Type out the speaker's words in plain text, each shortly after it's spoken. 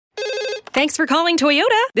Thanks for calling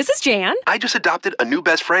Toyota. This is Jan. I just adopted a new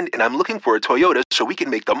best friend, and I'm looking for a Toyota so we can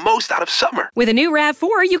make the most out of summer. With a new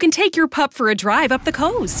RAV4, you can take your pup for a drive up the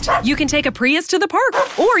coast. You can take a Prius to the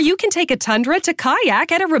park, or you can take a Tundra to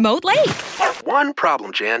kayak at a remote lake. One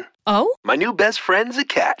problem, Jan. Oh? My new best friend's a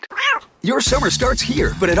cat. Your summer starts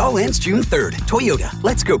here, but it all ends June 3rd. Toyota,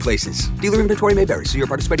 let's go places. Dealer inventory may vary. See your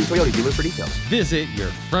participating Toyota dealer for details. Visit your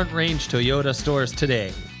Front Range Toyota stores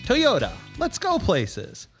today. Toyota, let's go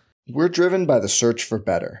places. We're driven by the search for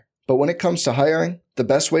better. But when it comes to hiring, the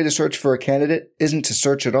best way to search for a candidate isn't to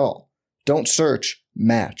search at all. Don't search,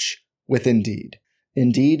 match with Indeed.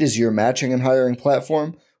 Indeed is your matching and hiring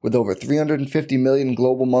platform with over 350 million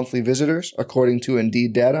global monthly visitors, according to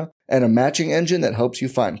Indeed data, and a matching engine that helps you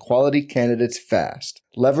find quality candidates fast.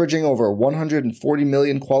 Leveraging over 140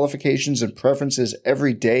 million qualifications and preferences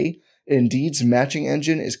every day, Indeed's matching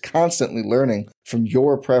engine is constantly learning from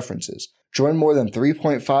your preferences. Join more than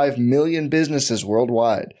 3.5 million businesses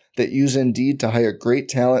worldwide that use Indeed to hire great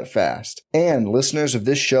talent fast. And listeners of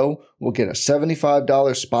this show will get a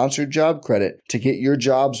 $75 sponsored job credit to get your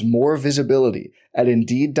jobs more visibility at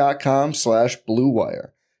Indeed.com/Blue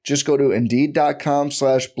Wire. Just go to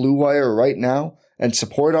Indeed.com/Blue Wire right now and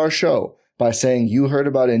support our show by saying you heard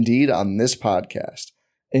about Indeed on this podcast.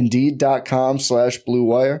 Indeed.com/Blue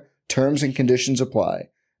Wire. Terms and conditions apply.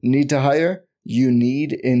 Need to hire? You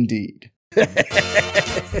need Indeed.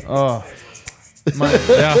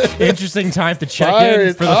 Interesting time to check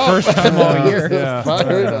in for the first time all year.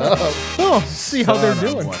 Fired up. Oh, see how they're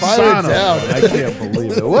doing. Fire down. I can't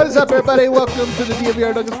believe it. What is up, everybody? Welcome to the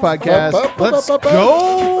DNVR Nuggets podcast. Let's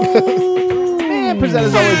go. And presented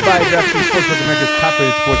as always by DraftKings Sportsbook, America's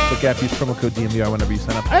top-rated sportsbook app. Use promo code DNVR whenever you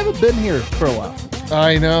sign up. I haven't been here for a while.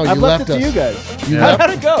 I know. I've You left left it to us. you guys. left- How'd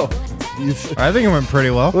it go? I think it went pretty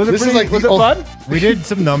well. Was it, This is like was the it old- fun? We did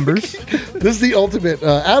some numbers. This is the ultimate.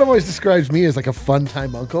 Adam always describes me as like a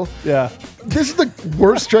fun-time uncle. Yeah. This is the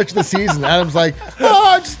worst stretch of the season. Adam's like,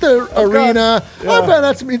 just the arena. Yeah. I found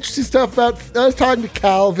out some interesting stuff about. I was talking to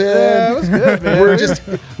Calvin. Yeah, it was good, man.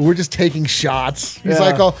 we're just taking shots. He's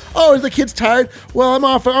Yeah. like, oh, is the kid's tired? Well, I'm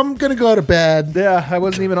off. I'm gonna go to bed. Yeah, I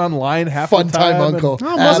wasn't even online half the time. Fun-time uncle.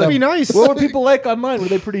 Oh, must Adam. be nice. What were people like online? Were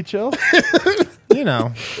they pretty chill? You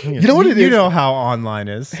know what it You is? know how online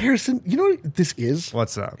is. Harrison, you know what this is?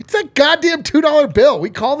 What's up? It's that goddamn $2 bill. We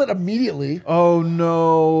called it immediately. Oh,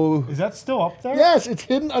 no. Is that still up there? Yes, it's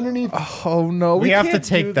hidden underneath. Oh, no. We have to can't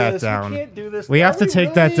take do that this. down. We can't do this. We have to Are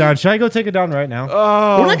take that really? down. Should I go take it down right now?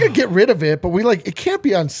 We're not gonna get rid of it, but it can't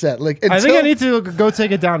be on set. Like I think until I need to go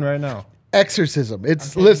take it down right now. exorcism.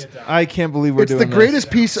 Listen. I can't believe we're It's doing the greatest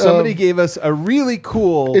this. piece Somebody of- gave us a really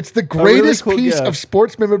cool. It's the a really greatest cool piece gift. of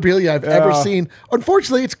sports memorabilia I've ever Yeah. seen.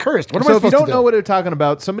 Unfortunately, it's cursed. What am So I if you supposed to don't do? know what we're talking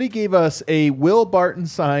about, somebody gave us a Will Barton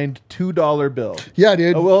signed $2 bill. Yeah,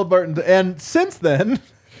 dude. A Will Barton, and since then,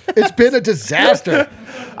 It's been a disaster.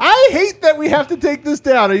 I hate that we have to take this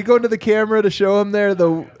down. Are you going to the camera to show him there?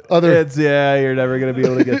 You're never going to be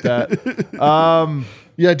able to get that.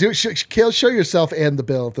 Yeah, dude. Kale, show yourself and the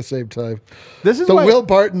bill at the same time. This is The why, Will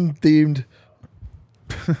Barton themed.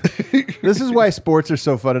 This is why sports are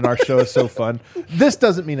so fun and our show is so fun. This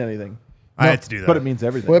doesn't mean anything. I had to do that. But it means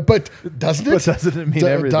everything. But doesn't it? But doesn't it mean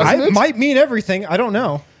everything? Doesn't It it? might mean everything. I don't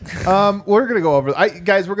know. We're going to go over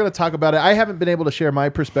guys, we're going to talk about it. I haven't been able to share my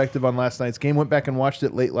perspective on last night's game. Went back and watched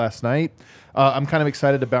it late last night. I'm kind of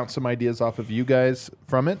excited to bounce some ideas off of you guys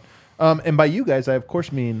from it. And by you guys, I of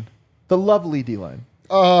course mean the lovely D-line.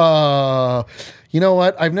 You know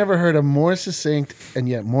what? I've never heard a more succinct and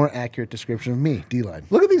yet more accurate description of me, D-line.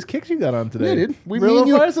 Look at these kicks you got on today. Yeah, dude. Me and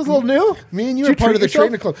you, this is a little new. Me and you Did are part treat of the yourself?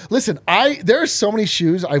 trainer club. Listen, there are so many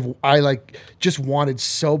shoes I like just wanted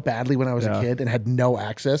so badly when I was a kid and had no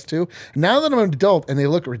access to. Now that I'm an adult and they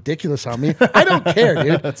look ridiculous on me, I don't care,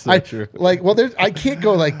 dude. That's so true. I can't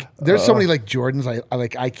go there's so many Jordans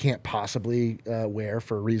I can't possibly wear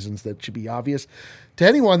for reasons that should be obvious to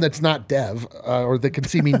anyone that's not Dev or that can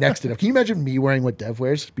see me next to Dev. Can you imagine me wearing what Dev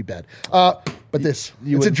wears? It'd be bad. But this, it's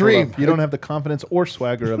a wouldn't pull dream. up. You don't have the confidence or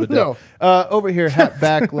swagger of a No. Over here, hat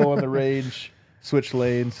back, low on the range, switch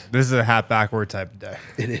lanes. This is a hat backward type of day.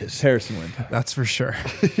 It is. Harrison Wind. That's for sure.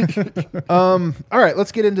 All right,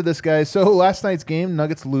 let's get into this, guys. So last night's game,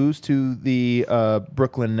 Nuggets lose to the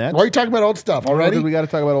Brooklyn Nets. Why are you talking about old stuff already? We got to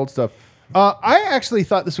talk about old stuff. I actually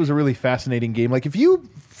thought this was a really fascinating game. Like, if you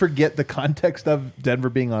forget the context of Denver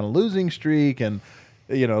being on a losing streak and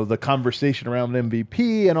the conversation around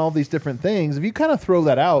MVP and all these different things, if you kind of throw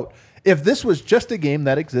that out, if this was just a game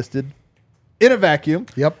that existed in a vacuum,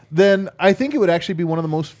 then I think it would actually be one of the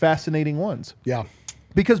most fascinating ones. Yeah.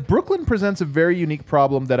 Because Brooklyn presents a very unique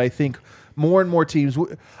problem that I think more and more teams,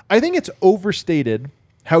 I think it's overstated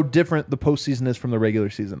how different the postseason is from the regular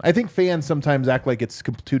season. I think fans sometimes act like it's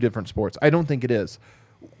two different sports. I don't think it is.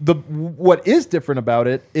 What is different about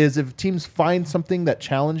it is if teams find something that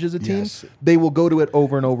challenges a team, they will go to it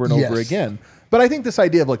over and over and over again. But I think this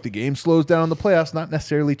idea of like the game slows down in the playoffs, not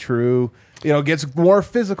necessarily true. It gets more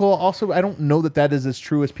physical. Also, I don't know that is as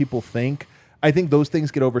true as people think. I think those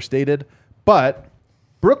things get overstated. But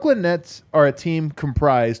Brooklyn Nets are a team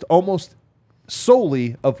comprised almost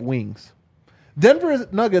solely of wings. Denver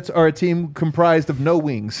Nuggets are a team comprised of no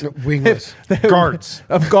wings. Wingless. Guards.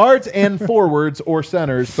 Of guards and forwards or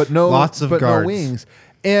centers, but no Lots of guards. No wings.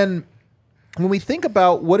 And when we think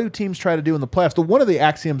about what do teams try to do in the playoffs, one of the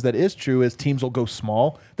axioms that is true is teams will go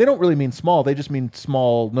small. They don't really mean small. They just mean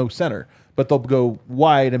small, no center. But they'll go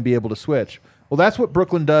wide and be able to switch. Well, that's what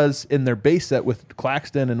Brooklyn does in their base set with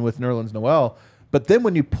Claxton and with Nerlens Noel. But then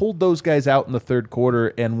when you pulled those guys out in the third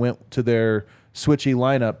quarter and went to their switchy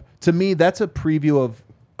lineup, to me, that's a preview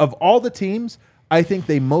of all the teams. I think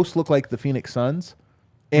they most look like the Phoenix Suns.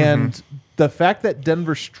 And the fact that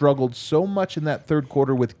Denver struggled so much in that third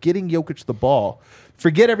quarter with getting Jokic the ball,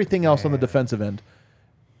 forget everything else on the defensive end.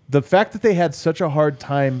 The fact that they had such a hard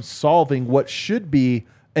time solving what should be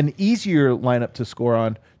an easier lineup to score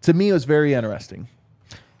on, to me, was very interesting.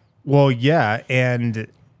 Well, yeah, and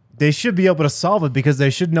they should be able to solve it because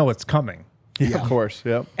they should know it's coming. Yeah, of course.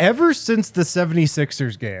 Yeah. Ever since the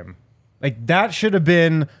 76ers game, like that should have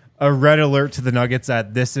been a red alert to the Nuggets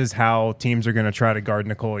that this is how teams are going to try to guard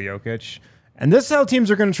Nikola Jokic. And this is how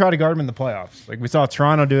teams are going to try to guard him in the playoffs. Like we saw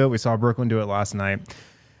Toronto do it. We saw Brooklyn do it last night.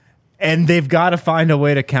 And they've got to find a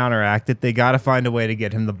way to counteract it. They got to find a way to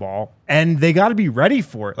get him the ball. And they got to be ready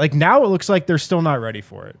for it. Like now it looks like they're still not ready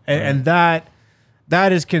for it. And that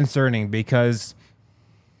is concerning because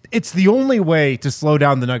it's the only way to slow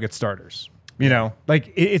down the Nuggets starters.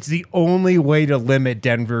 It's the only way to limit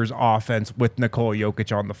Denver's offense with Nikola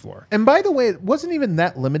Jokic on the floor. And by the way, it wasn't even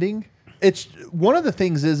that limiting. It's one of the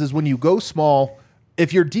things is when you go small,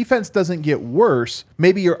 if your defense doesn't get worse,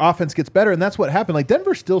 maybe your offense gets better. And that's what happened. Like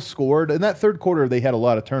Denver still scored. In that third quarter, they had a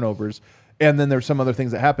lot of turnovers. And then there's some other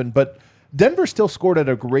things that happened. But Denver still scored at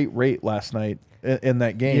a great rate last night in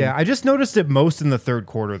that game. Yeah, I just noticed it most in the third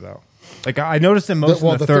quarter, though. Like I noticed it most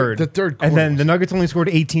in the third. The third quarter. And then the Nuggets only scored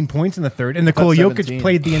 18 points in the third. And Nikola Jokic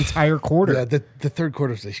played the entire quarter. Yeah, the third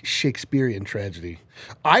quarter is a Shakespearean tragedy.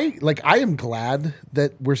 I am glad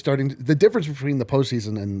that we're starting. The difference between the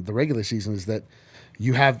postseason and the regular season is that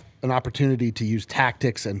you have an opportunity to use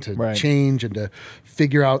tactics and to change and to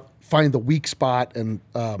find the weak spot. And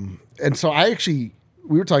so we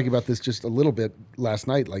were talking about this just a little bit last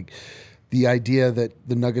night, like the idea that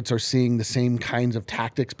the Nuggets are seeing the same kinds of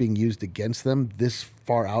tactics being used against them this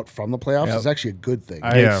far out from the playoffs is actually a good thing.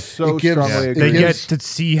 I so strongly agree. They get to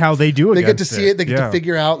see how they do it. They get to see it. They get to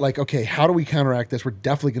figure out, like, okay, how do we counteract this? We're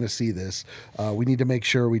definitely going to see this. We need to make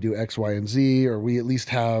sure we do X, Y, and Z, or we at least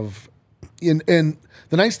have. And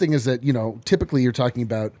the nice thing is that, typically you're talking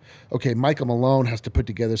about, okay, Michael Malone has to put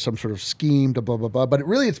together some sort of scheme to blah, blah, blah. But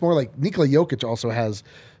it's more like Nikola Jokic also has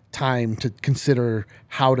time to consider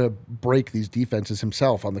how to break these defenses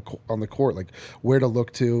himself on the court, like where to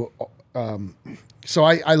look to. So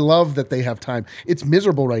I love that they have time. It's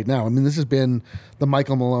miserable right now. I mean, this has been the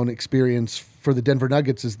Michael Malone experience for the Denver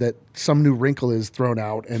Nuggets, is that some new wrinkle is thrown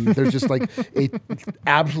out and there's just like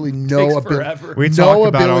absolutely no ability. We talked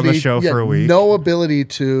about it on the show for a week. No ability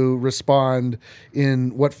to respond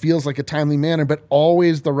in what feels like a timely manner, but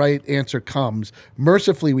always the right answer comes.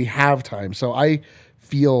 Mercifully, we have time. So I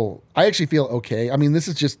actually feel okay. I mean, this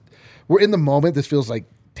is just, we're in the moment. This feels like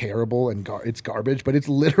terrible and it's garbage, but it's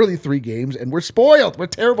literally 3 games and we're spoiled. We're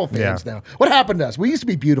terrible fans now. What happened to us? We used to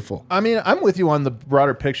be beautiful. I mean, I'm with you on the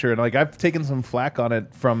broader picture, and like I've taken some flack on it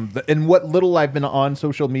in what little I've been on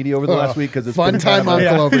social media over the last week, because it's fun been time kind of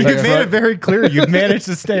uncle over You here. made it very clear you've managed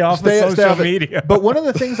to stay off of social media. But one of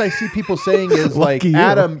the things I see people saying is like, you.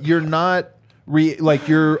 Adam, you're not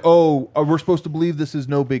we're supposed to believe this is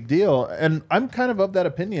no big deal. And I'm kind of that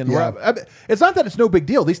opinion. Yeah. It's not that it's no big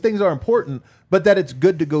deal. These things are important, but that it's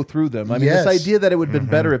good to go through them. I mean, this idea that it would have been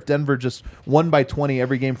better if Denver just won by 20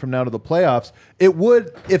 every game from now to the playoffs, it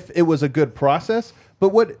would if it was a good process. But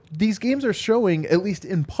what these games are showing, at least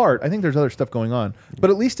in part, I think there's other stuff going on, but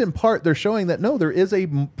at least in part, they're showing that, no, there is a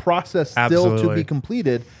process still to be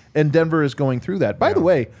completed, and Denver is going through that. By the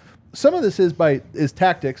way, some of this is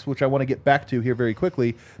tactics, which I want to get back to here very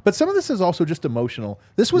quickly, but some of this is also just emotional.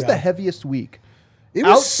 This was the heaviest week. It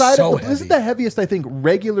was This is the heaviest, I think,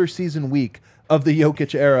 regular season week of the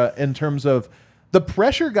Jokic era in terms of the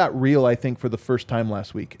pressure got real, I think, for the first time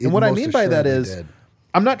last week. And what I mean by that is,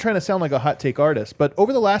 I'm not trying to sound like a hot take artist, but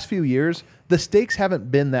over the last few years, the stakes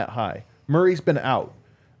haven't been that high. Murray's been out.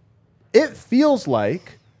 it feels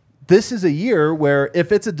like this is a year where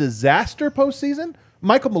if it's a disaster postseason,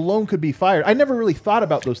 Michael Malone could be fired. I never really thought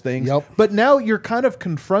about those things. Yep. But now you're kind of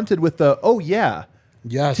confronted with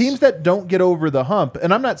Yes. teams that don't get over the hump.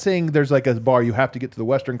 And I'm not saying there's like a bar, you have to get to the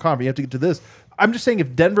Western Conference, you have to get to this. I'm just saying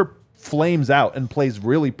if Denver flames out and plays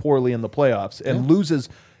really poorly in the playoffs and loses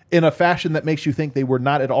in a fashion that makes you think they were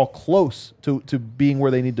not at all close to being where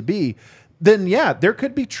they need to be, then there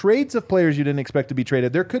could be trades of players you didn't expect to be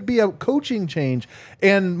traded. There could be a coaching change.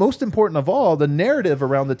 And most important of all, the narrative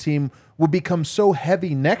around the team will become so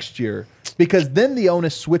heavy next year because then the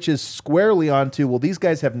onus switches squarely onto, well, these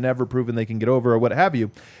guys have never proven they can get over or what have you.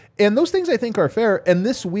 And those things I think are fair. And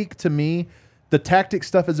this week, to me, the tactic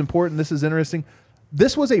stuff is important. This is interesting.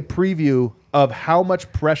 This was a preview of how much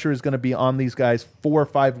pressure is going to be on these guys 4 or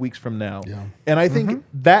 5 weeks from now. Yeah. And I think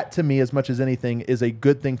that, to me, as much as anything, is a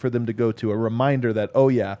good thing for them to go to, a reminder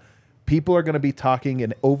that, people are going to be talking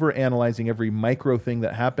and overanalyzing every micro thing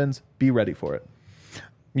that happens. Be ready for it.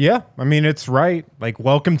 Yeah, I mean, it's right. Like,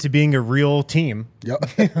 welcome to being a real team.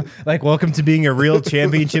 Yep. Like, welcome to being a real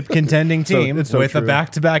championship contending team with a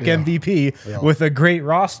back-to-back MVP, with a great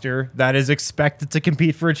roster that is expected to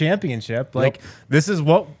compete for a championship. Like, this is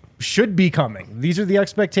what should be coming. These are the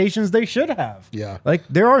expectations they should have. Yeah. Like,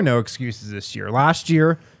 there are no excuses this year. Last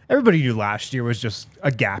year, everybody knew last year was just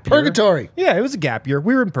a gap year. Purgatory. Yeah, it was a gap year.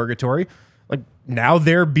 We were in purgatory. Like, now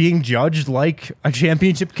they're being judged like a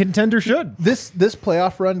championship contender should. This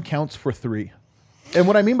playoff run counts for 3. And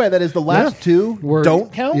what I mean by that is the last 2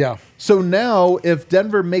 don't count. Yeah. So now if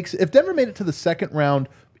Denver made it to the second round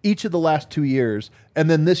each of the last 2 years, and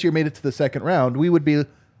then this year made it to the second round, we would be,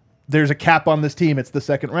 there's a cap on this team. It's the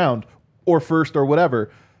second round or first or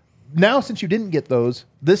whatever. Now, since you didn't get those,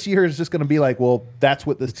 this year is just going to be like, well, that's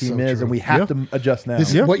what this team is, true. and we have to adjust now.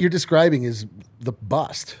 This is what you're describing is the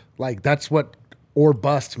bust. Like, that's what or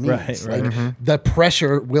bust means. Right. Like the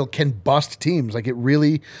pressure can bust teams. Like, it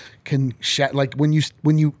really can like when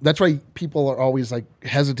you that's why people are always like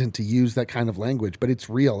hesitant to use that kind of language, but it's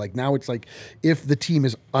real. Like, now it's like if the team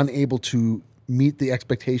is unable to meet the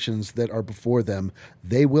expectations that are before them,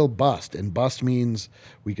 they will bust. And bust means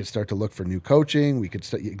we could start to look for new coaching. We could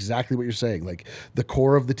start exactly what you're saying. Like, the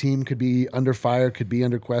core of the team could be under fire, could be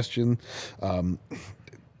under question.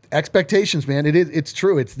 Expectations, man. It's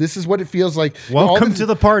true. This is what it feels like. Welcome to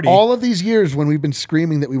the party. All of these years when we've been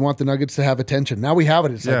screaming that we want the Nuggets to have attention, now we have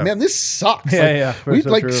it. It's like, man, this sucks.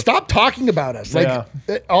 Stop talking about us. Like,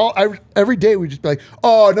 every day we just be like,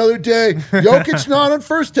 oh, another day. Jokic not on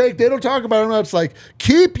First Take. They don't talk about him. It's like,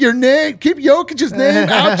 keep Jokic's name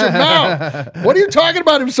out your mouth. What are you talking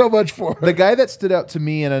about him so much for? The guy that stood out to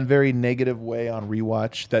me in a very negative way on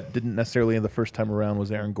rewatch that didn't necessarily in the first time around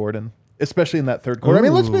was Aaron Gordon. Especially in that third quarter. I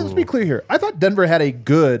mean, let's be clear here. I thought Denver had a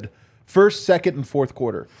good first, second, and fourth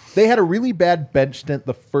quarter. They had a really bad bench stint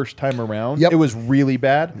the first time around. Yep. It was really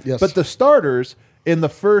bad. Yes. But the starters in the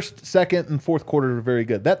first, second, and fourth quarter were very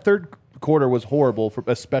good. That third quarter was horrible,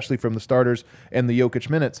 especially from the starters and the Jokic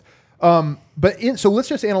minutes. So let's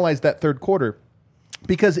just analyze that third quarter.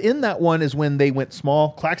 Because in that one is when they went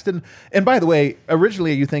small. Claxton, and by the way,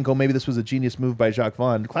 originally you think, maybe this was a genius move by Jacques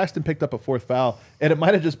Vaughn. Claxton picked up a 4th foul, and it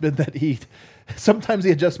might have just been that sometimes the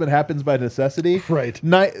adjustment happens by necessity. Right.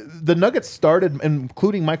 The Nuggets started,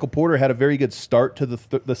 including Michael Porter, had a very good start to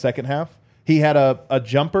the second half. He had a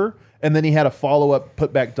jumper, and then he had a follow-up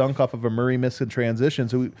put-back dunk off of a Murray miss in transition.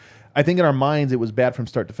 So I think in our minds it was bad from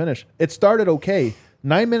start to finish. It started okay.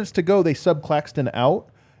 9 minutes to go, they sub Claxton out.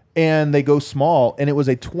 And they go small, and it was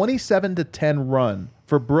a 27-10 run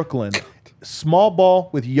for Brooklyn. Small ball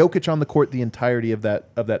with Jokic on the court the entirety of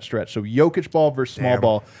that stretch. So Jokic ball versus small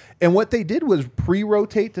ball. And what they did was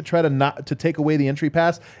pre-rotate to try to take away the entry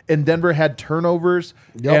pass, and Denver had turnovers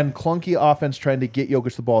and clunky offense trying to get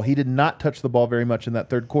Jokic the ball. He did not touch the ball very much in that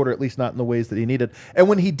third quarter, at least not in the ways that he needed. And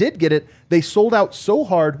when he did get it, they sold out so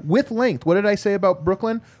hard with length. What did I say about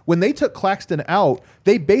Brooklyn? When they took Claxton out,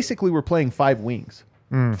 they basically were playing 5 wings.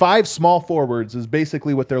 5 small forwards is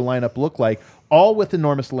basically what their lineup looked like, all with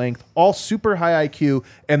enormous length, all super high IQ,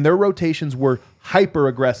 and their rotations were hyper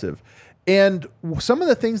aggressive. And some of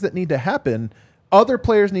the things that need to happen, other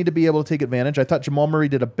players need to be able to take advantage. I thought Jamal Murray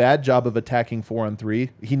did a bad job of attacking 4-on-3.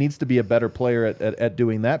 He needs to be a better player at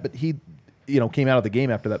doing that, but he came out of the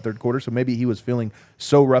game after that third quarter, so maybe he was feeling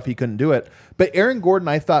so rough he couldn't do it. But Aaron Gordon,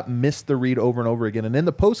 I thought, missed the read over and over again. And in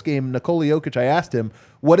the postgame, Nikola Jokic, I asked him,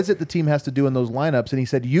 what is it the team has to do in those lineups? And he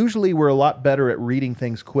said, usually we're a lot better at reading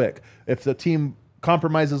things quick. If the team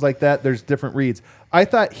compromises like that, there's different reads. I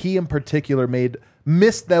thought he in particular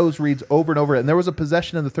missed those reads over and over. And there was a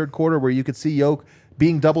possession in the third quarter where you could see Jokic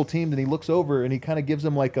being double teamed, and he looks over and he kind of gives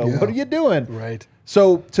him like what are you doing? Right.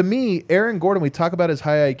 So to me, Aaron Gordon, we talk about his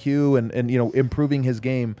high IQ and improving his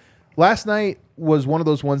game. Last night was one of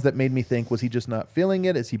those ones that made me think, was he just not feeling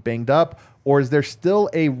it? Is he banged up? Or is there still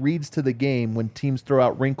a reads to the game when teams throw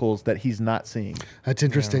out wrinkles that he's not seeing? That's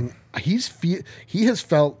interesting. Yeah. He has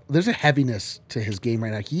felt there's a heaviness to his game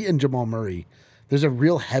right now. He and Jamal Murray, there's a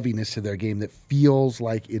real heaviness to their game that feels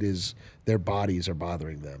like it is their bodies are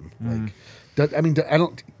bothering them.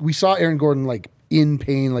 We saw Aaron Gordon like in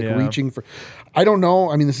pain, like reaching for. I don't know.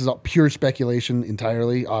 I mean, this is all pure speculation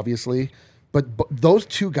entirely, obviously, but those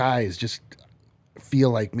two guys just feel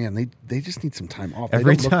like, man, they just need some time off.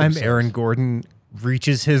 Every time Aaron Gordon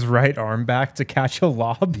reaches his right arm back to catch a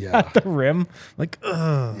lob at the rim, like,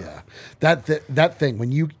 ugh. Yeah, that thing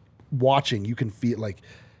when you watching, you can feel like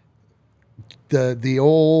the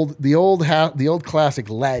old classic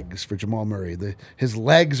legs for Jamal Murray. His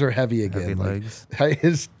legs are heavy again. Legs.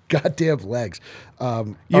 His goddamn legs.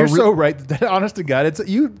 You're so right. That, honest to God,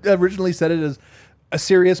 you originally said it as a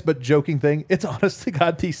serious but joking thing. It's honest to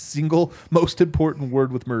God the single most important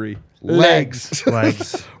word with Murray. Legs.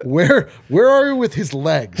 Where are you with his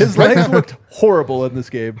legs? His legs looked horrible in this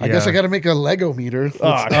game. I guess I got to make a Lego meter.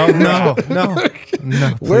 No.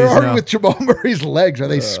 Where are you with Jamal Murray's legs? Are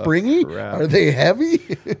they springy? Crap. Are they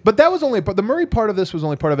heavy? But that was only the Murray part of this was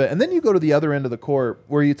only part of it. And then you go to the other end of the court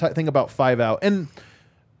where you think about 5 out. And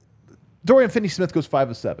Dorian Finney-Smith goes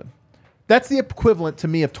 5 of 7. That's the equivalent to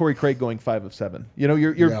me of Torrey Craig going 5 of 7.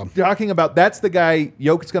 You're talking about that's the guy,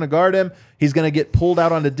 Jokic's going to guard him. He's going to get pulled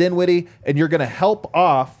out onto Dinwiddie, and you're going to help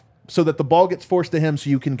off so that the ball gets forced to him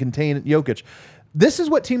so you can contain Jokic. This is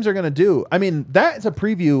what teams are going to do. I mean, that's a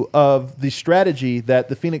preview of the strategy that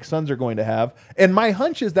the Phoenix Suns are going to have. And my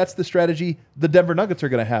hunch is that's the strategy the Denver Nuggets are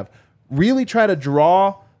going to have. Really try to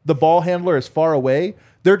draw the ball handler as far away.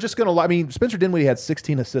 They're just going to, I mean, Spencer Dinwiddie had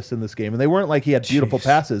 16 assists in this game, and they weren't like he had beautiful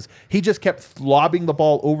passes. He just kept lobbing the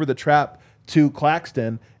ball over the trap to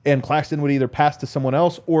Claxton, and Claxton would either pass to someone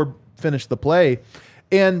else or finish the play.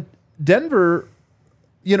 And Denver,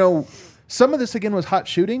 some of this, again, was hot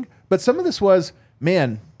shooting, but some of this was,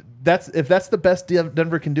 man, if that's the best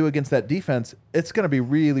Denver can do against that defense, it's going to be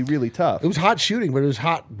really, really tough. It was hot shooting, but it was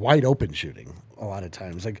hot, wide open shooting. A lot of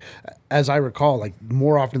times, like as I recall, like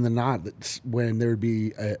more often than not, that's when there would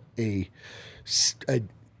be a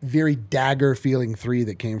very dagger feeling three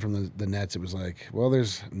that came from the Nets. It was like, well,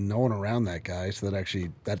 there's no one around that guy, so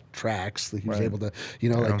that tracks. He was able to,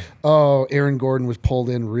 Aaron Gordon was pulled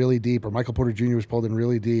in really deep, or Michael Porter Jr. was pulled in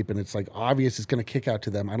really deep, and it's like obvious it's going to kick out to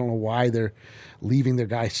them. I don't know why they're leaving their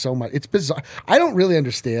guy so much. It's bizarre. I don't really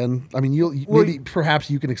understand. I mean, perhaps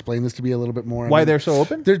you can explain this to me a little bit more. Why they're so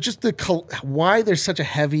open? They're just why there's such a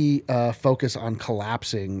heavy focus on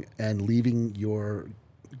collapsing and leaving your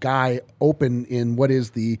guy open in what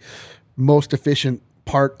is the most efficient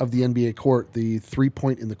part of the NBA court, the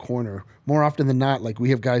 3-point in the corner. More often than not, like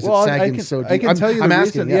we have guys that sag in so deep. I can tell you the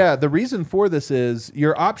reason. Yeah, the reason for this is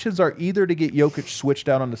your options are either to get Jokic switched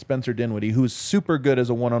out onto Spencer Dinwiddie, who's super good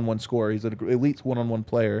as a one-on-one scorer. He's an elite one-on-one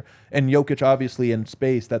player. And Jokic, obviously, in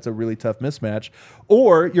space, that's a really tough mismatch.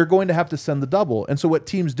 Or you're going to have to send the double. And so what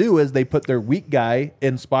teams do is they put their weak guy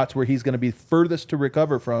in spots where he's going to be furthest to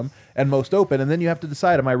recover from and most open. And then you have to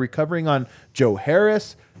decide, am I recovering on Joe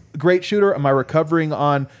Harris, great shooter? Am I recovering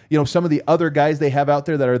on some of the other guys they have out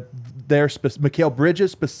there that are there, Mikal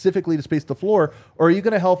Bridges specifically to space the floor, or are you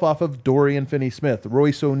going to help off of Dorian Finney-Smith,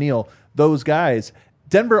 Royce O'Neal, those guys?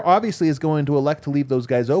 Denver obviously is going to elect to leave those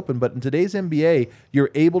guys open, but in today's NBA,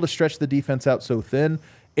 you're able to stretch the defense out so thin,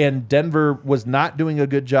 and Denver was not doing a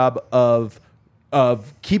good job of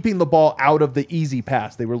keeping the ball out of the easy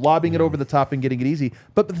pass. They were lobbing it over the top and getting it easy.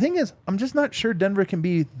 But the thing is, I'm just not sure Denver can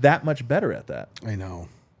be that much better at that. I know.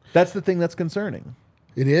 That's the thing that's concerning.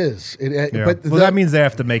 It is. But that means they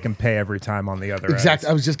have to make him pay every time on the other end. Exactly.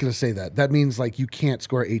 I was just going to say that. That means like you can't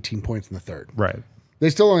score 18 points in the third. Right. They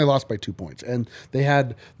still only lost by 2 points, and they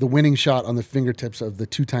had the winning shot on the fingertips of the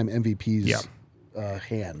two-time MVP's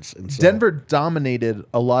hands. And so, Denver dominated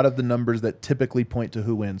a lot of the numbers that typically point to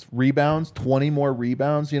who wins. Rebounds, 20 more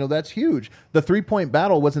rebounds. That's huge. The 3-point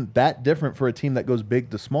battle wasn't that different for a team that goes big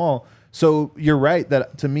to small. So you're right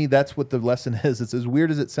that to me that's what the lesson is. It's as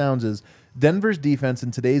weird as it sounds. Is Denver's defense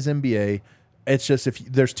in today's NBA? It's just if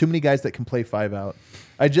there's too many guys that can play 5 out.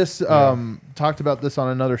 I just talked about this on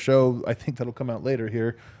another show. I think that'll come out later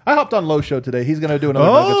here. I hopped on Lowe's show today. He's going to do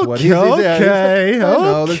another Nuggets one. Okay. I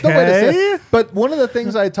know. There's no way to say it. But one of the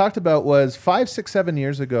things I talked about was 5, 6, 7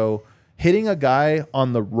 years ago, hitting a guy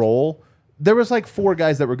on the roll. There was like 4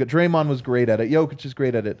 guys that were good. Draymond was great at it. Jokic is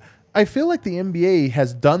great at it. I feel like the NBA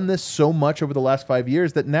has done this so much over the last 5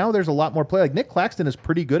 years that now there's a lot more play. Like Nick Claxton is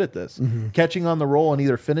pretty good at this, catching on the roll and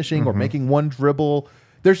either finishing or making one dribble.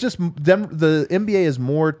 There's just the NBA is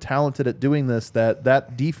more talented at doing this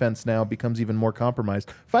that defense now becomes even more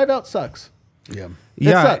compromised. 5-out sucks. Yeah.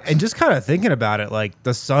 Yeah, sucks. and just kind of thinking about it, like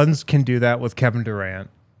the Suns can do that with Kevin Durant.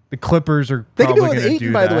 The Clippers are They can do probably it with going to do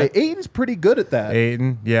Ayton, that. by the way. Ayton's pretty good at that.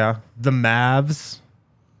 Ayton, yeah. The Mavs.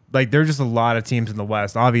 Like, there's just a lot of teams in the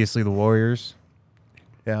West. Obviously, the Warriors.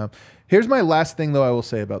 Yeah. Here's my last thing, though, I will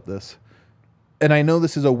say about this. And I know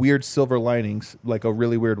this is a weird silver linings, like a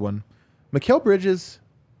really weird one. Mikal Bridges,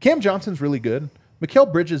 Cam Johnson's really good.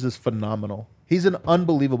 Mikal Bridges is phenomenal. He's an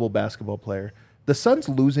unbelievable basketball player. The Suns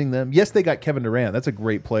losing them. Yes, they got Kevin Durant. That's a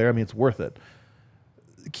great player. I mean, it's worth it.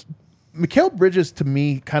 Mikal Bridges, to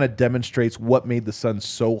me, kind of demonstrates what made the Suns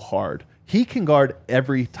so hard. He can guard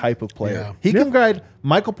every type of player. Yeah. He can guard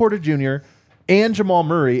Michael Porter Jr. and Jamal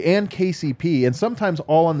Murray and KCP, and sometimes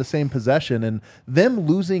all on the same possession. And them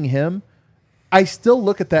losing him, I still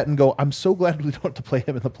look at that and go, I'm so glad we don't have to play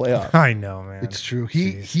him in the playoffs. I know, man. It's true.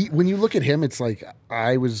 He when you look at him, it's like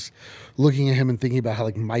I was looking at him and thinking about how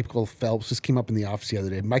like Michael Phelps just came up in the office the other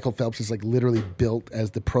day. Michael Phelps is like literally built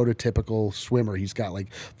as the prototypical swimmer. He's got like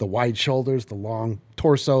the wide shoulders, the long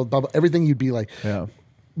torso, everything you'd be like. Yeah.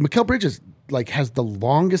 Mikal Bridges like has the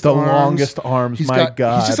longest arms. He's My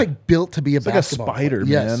God. He's just like built to be a He's like a basketball spider, player.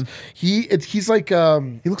 Yes. man. He's like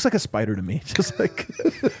He looks like a spider to me. Just like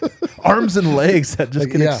arms and legs that just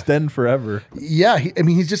can extend forever. yeah,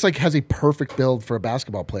 he's just like has a perfect build for a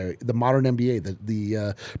basketball player. The modern NBA,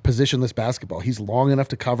 the positionless basketball. He's long enough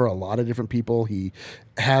to cover a lot of different people. He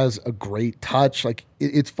has a great touch. Like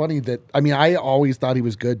it's funny that I always thought he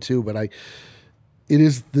was good too, but it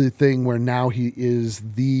is the thing where now he is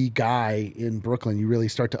the guy in Brooklyn. You really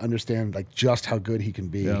start to understand like just how good he can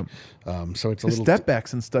be. Yeah. So it's a His little step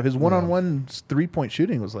backs and stuff. His one-on-one 3-point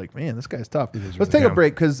shooting was like, man, this guy's tough. Let's take a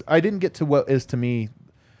break because I didn't get to what is to me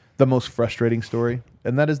the most frustrating story,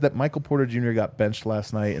 and that is that Michael Porter Jr. got benched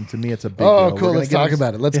last night, and to me it's a big deal. Oh, cool. We're Let's gonna talk get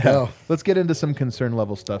about it. Let's go. Let's get into some concern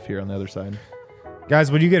level stuff here on the other side.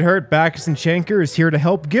 Guys, when you get hurt, Backus and Shanker is here to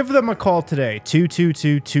help. Give them a call today,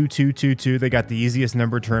 222-2222. They got the easiest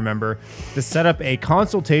number to remember. To set up a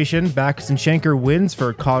consultation, Backus and Shanker wins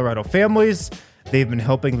for Colorado families. They've been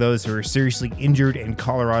helping those who are seriously injured in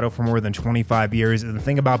Colorado for more than 25 years. And the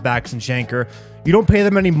thing about Backus and Shanker, you don't pay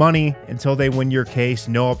them any money until they win your case.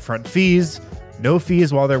 No upfront fees, no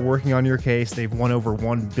fees while they're working on your case. They've won over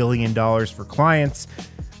 $1 billion for clients.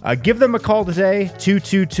 Give them a call today,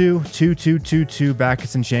 222-2222,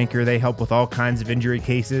 Backus and Shanker. They help with all kinds of injury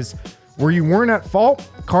cases where you weren't at fault.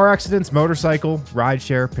 Car accidents, motorcycle,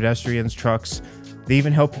 rideshare, pedestrians, trucks. They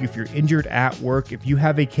even help you if you're injured at work. If you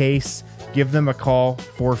have a case, give them a call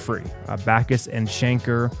for free. Backus and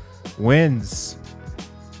Shanker wins.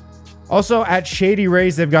 Also, at Shady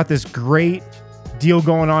Rays, they've got this great deal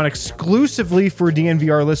going on exclusively for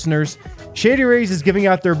DNVR listeners. Shady Rays is giving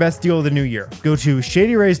out their best deal of the new year. Go to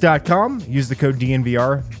shadyrays.com, use the code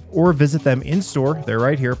DNVR, or visit them in store. They're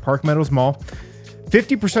right here, Park Meadows Mall.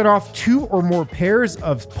 50% off 2 or more pairs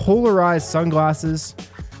of polarized sunglasses.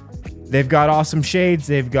 They've got awesome shades.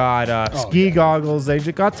 They've got ski goggles.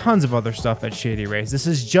 They've got tons of other stuff at Shady Rays. This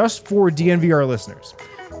is just for DNVR listeners.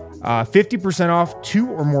 50% off 2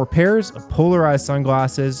 or more pairs of polarized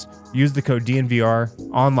sunglasses. Use the code DNVR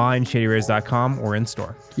online, shadyrays.com, or in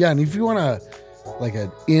store. Yeah, and if you want a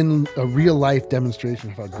real life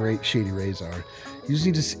demonstration of how great Shady Rays are, you just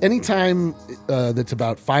need to anytime that's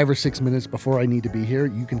about 5 or 6 minutes before I need to be here,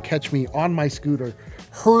 you can catch me on my scooter,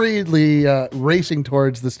 hurriedly racing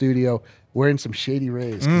towards the studio, wearing some Shady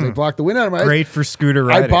Rays because they block the wind out of my eyes. Great for scooter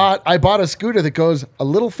riding. I bought a scooter that goes a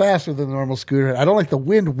little faster than the normal scooter. I don't like the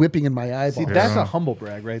wind whipping in my eyeballs. See, that's a humble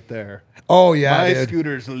brag right there. Oh yeah, My dude.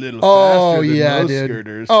 scooter's a little faster than most dude.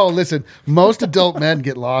 scooters. Oh, listen, most adult men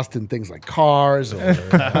get lost in things like cars or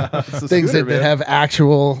things scooter, that have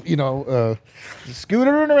actual,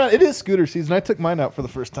 Scootering around. It is scooter season. I took mine out for the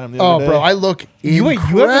first time the other day. bro, I look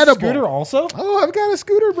incredible. You have a scooter also? Oh, I've got a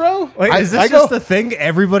scooter, bro. Wait, is this I just go, the thing?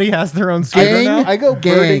 Everybody has their own scooter Gang. now? I go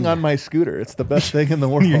Gang. birding on my scooter. It's the best thing in the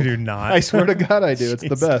world. You do not. I swear to God, I do. It's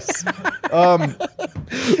the best.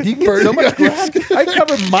 You can get so much ground. I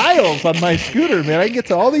cover miles on my scooter, man. I can get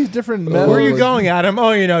to all these different meadows. Where are you going, Adam?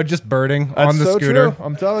 Oh, just birding on the so scooter. True.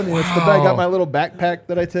 I'm telling you, it's the best. I got my little backpack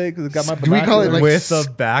that I take. It's got my Do we call it like With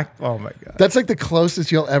the back. Oh my God. That's like the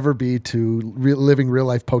closest you'll ever be to living real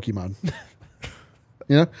life Pokemon.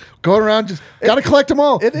 You know, going around just got to collect them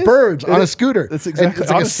all. It is. Birds It on a is. scooter. That's exactly.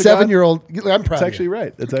 It's like a 7-year-old. I'm proud. That's actually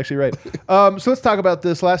right. That's actually right. So let's talk about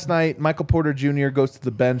this. Last night, Michael Porter Jr. goes to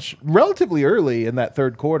the bench relatively early in that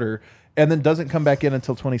third quarter, and then doesn't come back in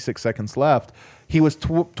until 26 seconds left. He was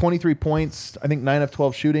 23 points, I think 9 of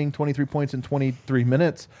 12 shooting, 23 points in 23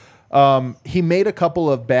 minutes. He made a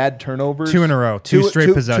couple of bad turnovers. 2 in a row. Two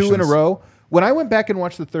straight possessions. 2 in a row. When I went back and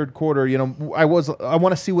watched the third quarter, you know, I want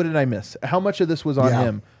to see, what did I miss? How much of this was on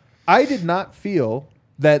him? I did not feel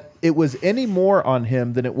that it was any more on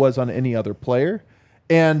him than it was on any other player.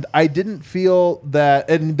 And I didn't feel that,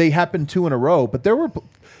 and they happened 2 in a row, but there were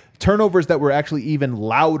turnovers that were actually even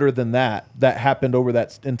louder than that happened over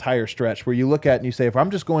that entire stretch, where you look at and you say, if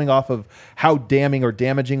I'm just going off of how damning or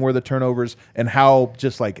damaging were the turnovers and how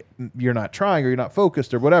just like you're not trying or you're not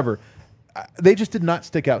focused or whatever, they just did not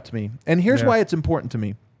stick out to me. And here's why it's important to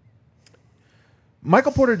me.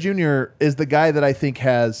 Michael Porter Jr. is the guy that I think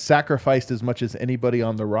has sacrificed as much as anybody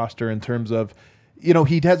on the roster in terms of, you know,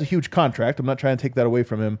 he has a huge contract. I'm not trying to take that away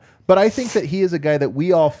from him. But I think that he is a guy that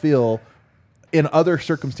we all feel in other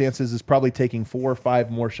circumstances is probably taking 4 or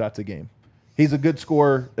 5 more shots a game. He's a good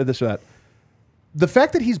scorer, this or that. The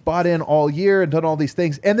fact that he's bought in all year and done all these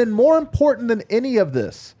things, and then more important than any of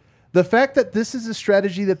this, the fact that this is a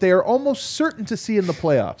strategy that they are almost certain to see in the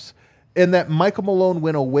playoffs, and that Michael Malone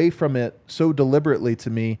went away from it so deliberately, to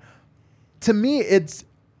me,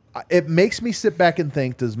 it makes me sit back and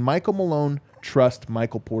think, does Michael Malone trust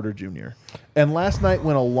Michael Porter Jr.? And last night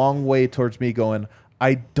went a long way towards me going,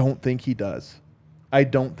 I don't think he does. I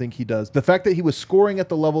don't think he does. The fact that he was scoring at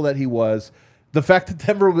the level that he was, the fact that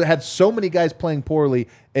Denver had so many guys playing poorly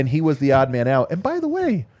and he was the odd man out. And by the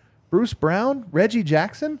way, Bruce Brown, Reggie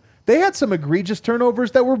Jackson, they had some egregious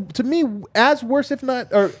turnovers that were, to me, as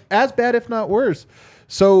bad, if not worse.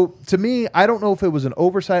 So to me, I don't know if it was an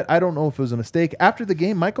oversight. I don't know if it was a mistake. After the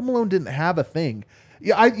game, Michael Malone didn't have a thing.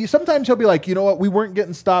 Yeah, sometimes he'll be like, you know what, we weren't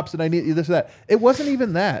getting stops and I need this or that. It wasn't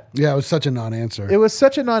even that. Yeah, it was such a non-answer. It was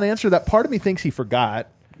such a non-answer that part of me thinks he forgot.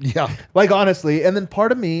 Yeah. Like, honestly. And then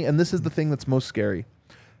part of me, and this is the thing that's most scary,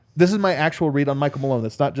 this is my actual read on Michael Malone.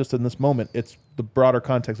 It's not just in this moment. It's the broader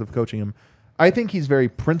context of coaching him. I think he's very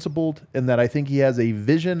principled in that I think he has a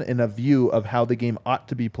vision and a view of how the game ought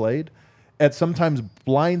to be played. It sometimes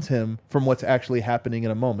blinds him from what's actually happening in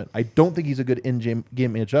a moment. I don't think he's a good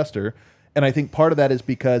in-game adjuster. And I think part of that is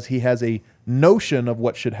because he has a notion of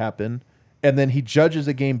what should happen, and then he judges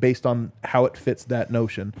a game based on how it fits that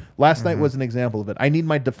notion. Last night was an example of it. I need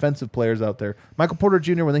my defensive players out there. Michael Porter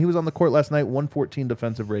Jr., when he was on the court last night, 114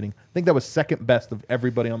 defensive rating. I think that was second best of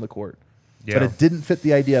everybody on the court. Yeah. But it didn't fit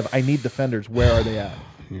the idea of, I need defenders. Where are they at?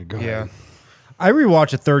 Yeah. I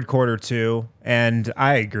rewatched the third quarter too, and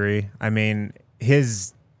I agree. I mean,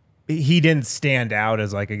 he didn't stand out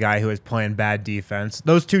as like a guy who was playing bad defense.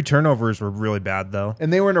 Those 2 turnovers were really bad, though.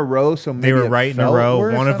 And they were in a row, so maybe they were right in a row.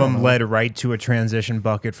 Worse? One of them led right to a transition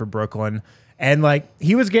bucket for Brooklyn. And like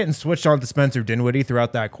he was getting switched on to Spencer Dinwiddie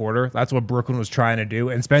throughout that quarter. That's what Brooklyn was trying to do.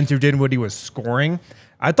 And Spencer Dinwiddie was scoring.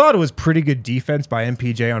 I thought it was pretty good defense by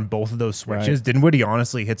MPJ on both of those switches. Right. Dinwiddie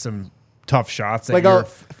honestly hit some tough shots. Like a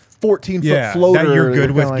 14-foot floater. That you're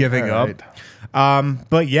good with giving up.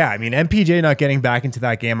 But yeah, I mean, MPJ not getting back into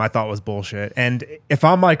that game I thought was bullshit. And if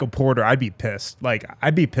I'm Michael Porter, I'd be pissed. Like,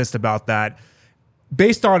 I'd be pissed about that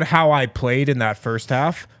based on how I played in that first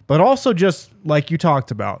half, but also just like you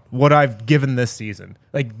talked about, what I've given this season.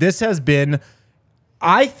 Like, this has been,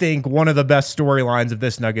 I think, one of the best storylines of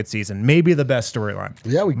this Nugget season. Maybe the best storyline.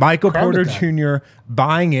 Yeah, Michael Porter Jr.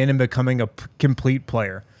 buying in and becoming a complete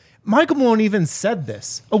player. Michael Malone even said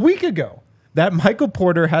this a week ago, that Michael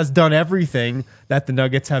Porter has done everything that the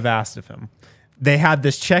Nuggets have asked of him. They had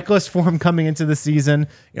this checklist for him coming into the season,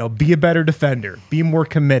 be a better defender, be more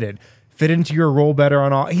committed, fit into your role better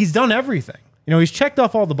on all. He's done everything. He's checked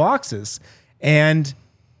off all the boxes. And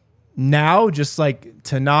now just like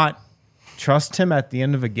to not trust him at the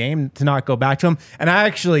end of a game, to not go back to him. And I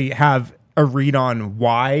actually have a read on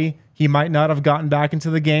why he might not have gotten back into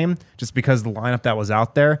the game, just because of the lineup that was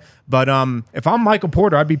out there. But if I'm Michael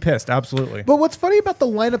Porter, I'd be pissed. Absolutely. But what's funny about the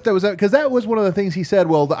lineup that was out, because that was one of the things he said,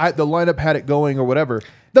 well, the lineup had it going or whatever.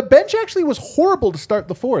 The bench actually was horrible to start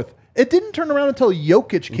the fourth. It didn't turn around until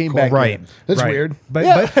Jokic came back in. That's weird.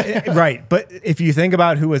 But right. But if you think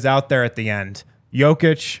about who was out there at the end,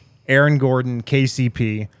 Jokic, Aaron Gordon,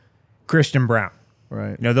 KCP, Christian Brown.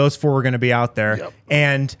 Right. Those 4 are going to be out there. Yep.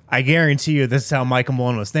 And I guarantee you this is how Michael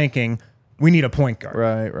Malone was thinking. We need a point guard.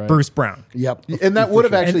 Right. Bruce Brown. Yep. And that would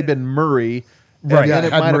have actually been Murray. Right. And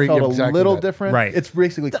it might have felt a little different. Right. It's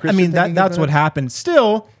basically Christian. I mean, that's what happened.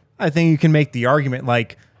 Still, I think you can make the argument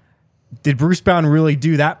like did Bruce Brown really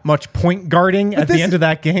do that much point guarding at the end of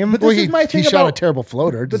that game? But Well, this is my thing he shot a about terrible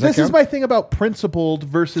floater. But this is my thing about principled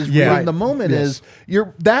versus reading the moment is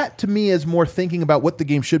that to me is more thinking about what the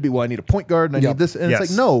game should be. Well, I need a point guard and I need this. And it's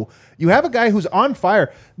like, no, you have a guy who's on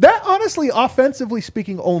fire. That honestly, offensively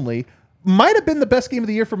speaking only, might have been the best game of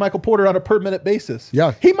the year for Michael Porter on a per minute basis.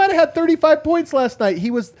 Yeah. He might have had 35 points last night.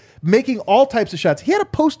 He was making all types of shots. He had a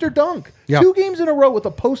poster dunk. Yeah. 2 games in a row with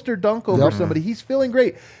a poster dunk over somebody. He's feeling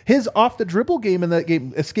great. His off the dribble game in that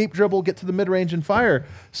game, escape dribble, get to the mid range and fire.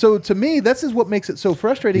 So to me, this is what makes it so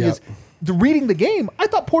frustrating is reading the game. I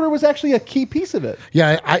thought Porter was actually a key piece of it.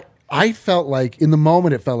 Yeah, I felt like in the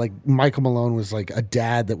moment, it felt like Michael Malone was like a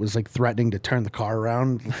dad that was like threatening to turn the car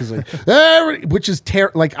around because like, which is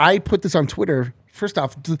like I put this on Twitter. First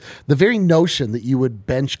off, the very notion that you would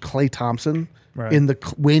bench Klay Thompson in the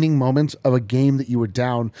waning moments of a game that you were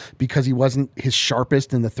down because he wasn't his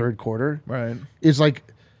sharpest in the third quarter, is like,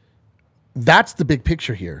 that's the big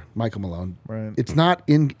picture here, Michael Malone. Right. It's not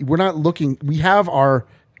in. We're not looking. We have our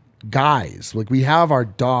guys, like we have our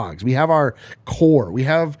dogs, we have our core, we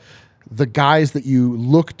have the guys that you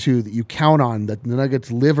look to, that you count on, that the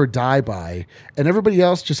Nuggets live or die by, and everybody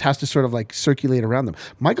else just has to sort of like circulate around them.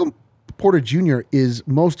 Michael Porter Jr. is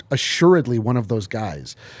most assuredly one of those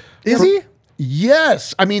guys. Is he?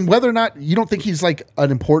 Yes. I mean, whether or not you don't think he's like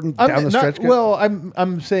an important down the stretch guy. Well,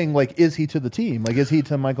 I'm saying like, is he to the team? Like, is he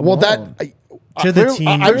to Michael Malone? To the team,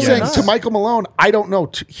 I'm saying yes. to Michael Malone, I don't know.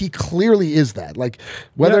 He clearly is that. Like,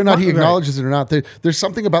 whether or not he acknowledges it or not, there's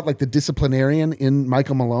something about like the disciplinarian in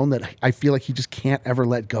Michael Malone that I feel like he just can't ever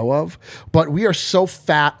let go of. But we are so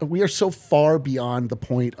far beyond the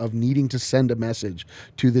point of needing to send a message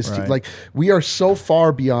to this team. Like, we are so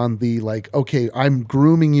far beyond the like, okay, I'm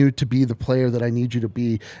grooming you to be the player that I need you to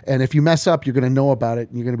be, and if you mess up, you're going to know about it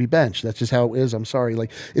and you're going to be benched. That's just how it is. I'm sorry.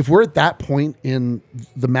 Like, if we're at that point in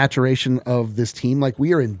the maturation of this team, like,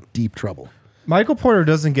 we are in deep trouble. Michael Porter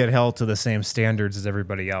doesn't get held to the same standards as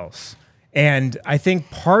everybody else. And I think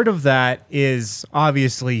part of that is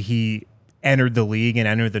obviously he entered the league and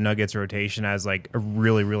entered the Nuggets rotation as like a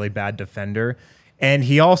really, really bad defender. And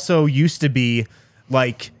he also used to be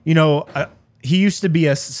like, he used to be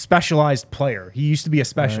a specialized player. He used to be a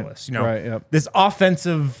specialist, this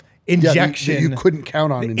offensive injection. You couldn't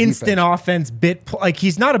count on in instant defense. offense bit. Like,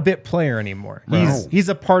 he's not a bit player anymore. He's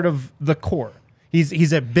a part of the core.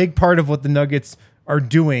 He's a big part of what the Nuggets are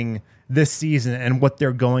doing this season and what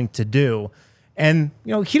they're going to do. And,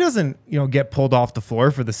 he doesn't, get pulled off the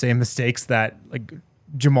floor for the same mistakes that like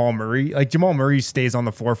Jamal Murray. Like, Jamal Murray stays on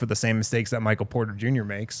the floor for the same mistakes that Michael Porter Jr.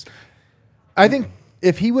 makes. I think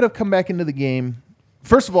if he would have come back into the game,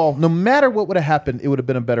 first of all, no matter what would have happened, it would have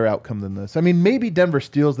been a better outcome than this. I mean, maybe Denver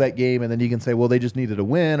steals that game and then you can say, well, they just needed a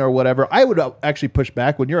win or whatever. I would actually push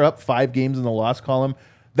back. When you're up 5 games in the loss column,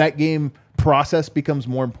 that game process becomes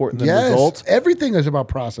more important than results. Everything is about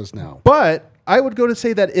process now. But I would go to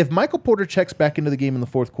say that if Michael Porter checks back into the game in the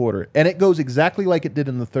fourth quarter and it goes exactly like it did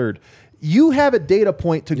in the third, you have a data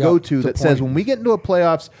point to go to that says when we get into a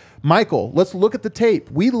playoffs, Michael, let's look at the tape.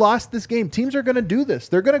 We lost this game. Teams are going to do this.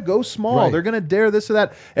 They're going to go small. Right. They're going to dare this or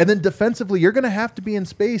that. And then defensively, you're going to have to be in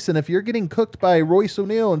space. And if you're getting cooked by Royce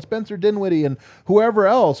O'Neal and Spencer Dinwiddie and whoever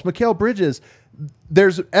else, Mikal Bridges,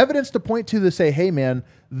 there's evidence to point to say, hey, man,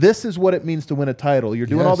 this is what it means to win a title. You're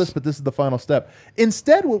doing all this, but this is the final step.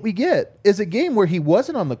 Instead, what we get is a game where he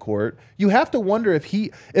wasn't on the court. You have to wonder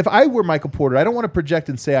if I were Michael Porter, I don't want to project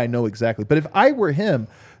and say I know exactly, but if I were him,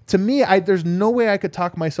 to me, there's no way I could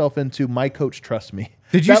talk myself into my coach trusts me.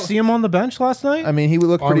 Did you see him on the bench last night? I mean, he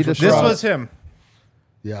looked pretty distraught. This was him.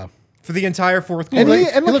 Yeah. For the entire fourth And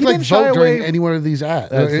quarter. he looked like Vogt during any one of these one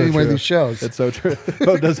of these shows. That's so true.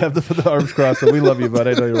 Vogt does have the arms crossed, so we love you, bud.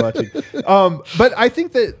 I know you're watching. But I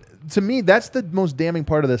think that, to me, that's the most damning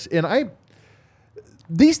part of this. And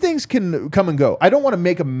these things can come and go. I don't want to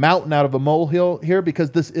make a mountain out of a molehill here because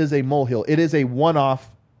this is a molehill. It is a one-off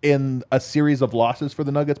in a series of losses for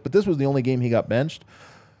the Nuggets, but this was the only game he got benched.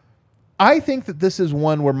 I think that this is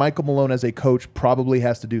one where Michael Malone as a coach probably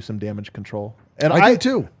has to do some damage control. And I think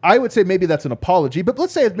too. I would say maybe that's an apology, but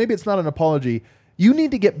let's say maybe it's not an apology. You need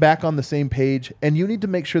to get back on the same page, and you need to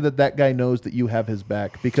make sure that that guy knows that you have his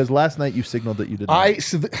back, because last night you signaled that you did not.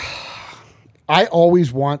 I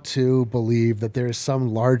always want to believe that there is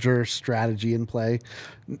some larger strategy in play.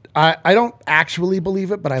 I don't actually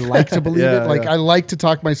believe it, but I like to believe it. Like, I like to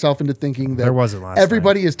talk myself into thinking that There wasn't last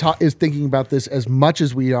everybody is thinking about this as much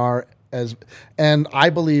as we are. And I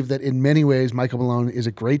believe that in many ways, Michael Malone is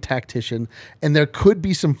a great tactician, and there could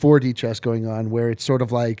be some 4D chess going on where it's sort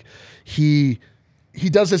of like he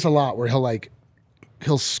does this a lot, where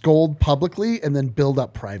he'll scold publicly and then build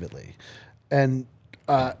up privately. And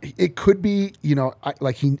It could be,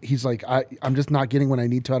 he's like, I'm just not getting what I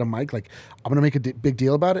need to out of Mike. Like, I'm going to make a big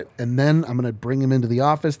deal about it. And then I'm going to bring him into the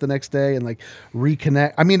office the next day and like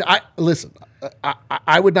reconnect. I mean,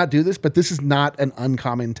 I would not do this, but this is not an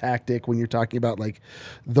uncommon tactic when you're talking about like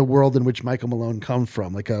the world in which Michael Malone comes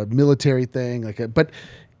from, like a military thing, but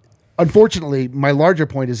unfortunately, my larger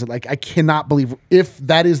point is that like I cannot believe if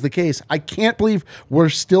that is the case, I can't believe we're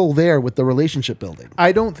still there with the relationship building.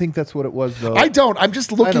 I don't think that's what it was, though. I don't. I'm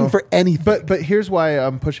just looking for anything. But here's why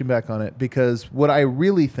I'm pushing back on it, because what I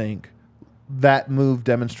really think that move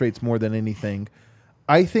demonstrates more than anything,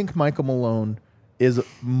 I think Michael Malone is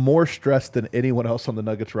more stressed than anyone else on the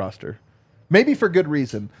Nuggets roster. Maybe for good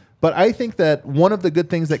reason. But I think that one of the good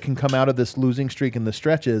things that can come out of this losing streak in the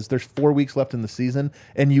stretch is there's 4 weeks left in the season,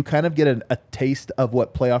 and you kind of get a taste of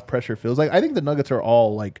what playoff pressure feels like. I think the Nuggets are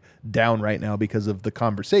all like down right now because of the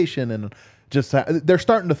conversation, and just they're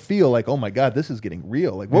starting to feel like, oh my God, this is getting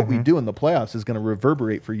real. Like what we do in the playoffs is going to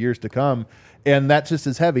reverberate for years to come, and that just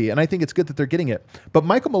is heavy. And I think it's good that they're getting it. But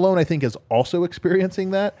Michael Malone, I think, is also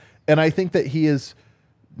experiencing that, and I think that he is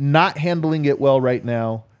not handling it well right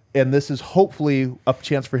now. And this is hopefully a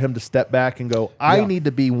chance for him to step back and go, I need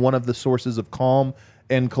to be one of the sources of calm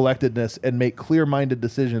and collectedness and make clear-minded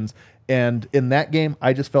decisions. And in that game,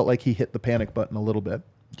 I just felt like he hit the panic button a little bit.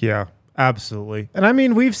 Yeah, absolutely. And I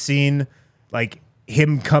mean, we've seen like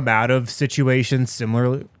him come out of situations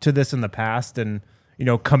similar to this in the past and,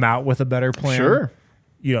 come out with a better plan. Sure.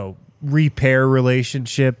 Repair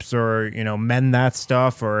relationships or, mend that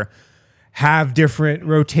stuff or have different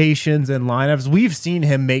rotations and lineups. We've seen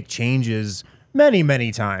him make changes many,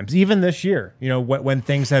 many times, even this year, when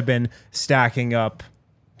things have been stacking up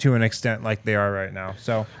to an extent like they are right now.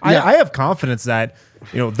 So I have confidence that,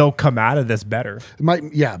 they'll come out of this better.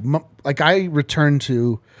 Like I return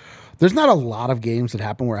to, there's not a lot of games that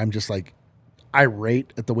happen where I'm just like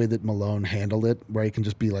irate at the way that Malone handled it, where he can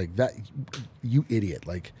just be like, that, you idiot.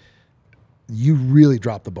 Like you really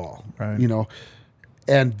dropped the ball, right.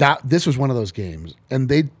 And this was one of those games, and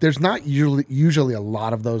there's not usually a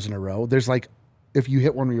lot of those in a row. There's like, if you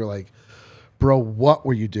hit one where you're like, bro, what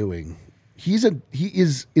were you doing? He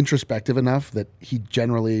is introspective enough that he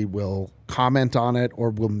generally will comment on it or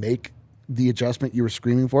will make the adjustment you were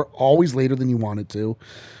screaming for, always later than you wanted to.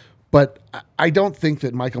 But I don't think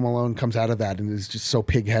that Michael Malone comes out of that and is just so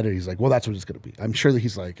pig-headed. He's like, well, that's what it's going to be. I'm sure that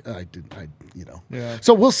he's like, Yeah.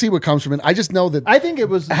 So we'll see what comes from it. I just know that I think it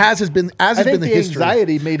was has been the history.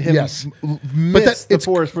 Anxiety made him miss the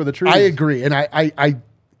forest for the trees. I agree, and I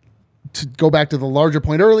to go back to the larger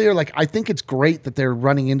point earlier, like I think it's great that they're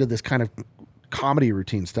running into this kind of comedy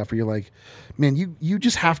routine stuff where you're like, man, you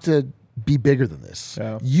just have to be bigger than this.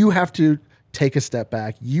 Yeah. You have to take a step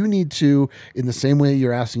back. You need to, in the same way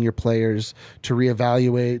you're asking your players to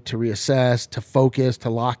reevaluate, to reassess, to focus, to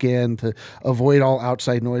lock in, to avoid all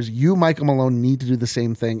outside noise. You, Michael Malone, need to do the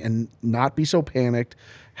same thing and not be so panicked.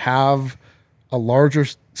 Have a larger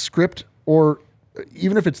script, or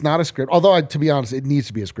even if it's not a script, although to be honest, it needs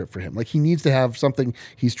to be a script for him. Like he needs to have something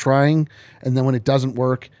he's trying, and then when it doesn't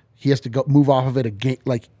work, he has to move off of it again,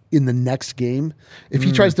 like in the next game. If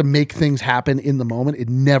he tries to make things happen in the moment, it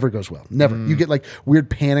never goes well. Never. You get like weird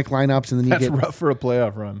panic lineups, and then That's rough for a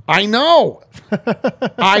playoff run. I know.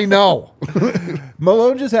 I know.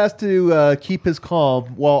 Malone just has to keep his calm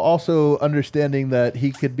while also understanding that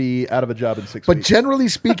he could be out of a job in 6 weeks. But generally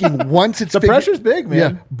speaking, once it's the pressure's big, man.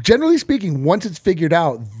 Yeah. Generally speaking, once it's figured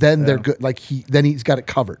out, then they're good. Like he's got it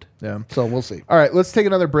covered. Yeah. So we'll see. All right, let's take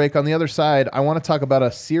another break. On the other side, I want to talk about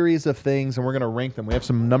a series of things, and we're going to rank them. We have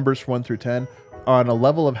some numbers 1 through 10 on a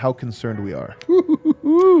level of how concerned we are.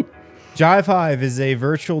 Jive Hive is a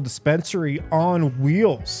virtual dispensary on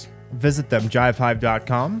wheels. Visit them,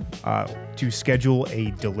 jivehive.com, to schedule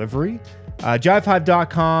a delivery.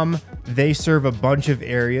 Jivehive.com, they serve a bunch of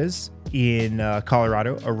areas in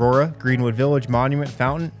Colorado: Aurora, Greenwood Village, Monument,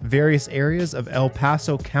 Fountain, various areas of El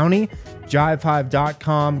Paso County.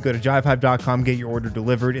 Jivehive.com. Go to jivehive.com, get your order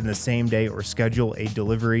delivered in the same day, or schedule a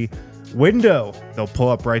delivery window. They'll pull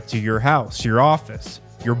up right to your house, your office,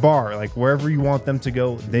 your bar, like wherever you want them to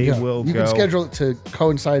go, they will go. You can schedule it to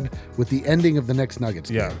coincide with the ending of the next Nuggets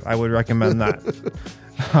game. Yeah, I would recommend that.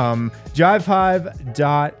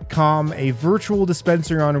 Jivehive.com, a virtual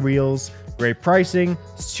dispensary on wheels. Great pricing,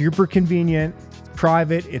 super convenient, it's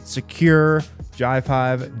private, it's secure.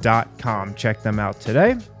 Jivehive.com. Check them out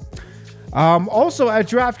today. Also at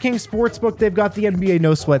DraftKings Sportsbook, they've got the NBA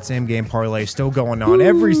No Sweat Same Game Parlay still going on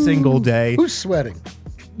every single day. Who's sweating?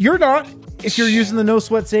 You're not. if you're using the no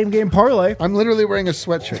sweat same game parlay. I'm literally wearing a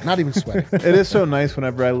sweatshirt, not even sweating. It is so nice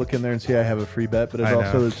whenever I look in there and see I have a free bet, but it's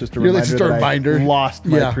also it's just a Really reminder, just a that reminder. I lost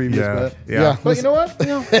my Yeah. previous bet. Yeah. But you know what?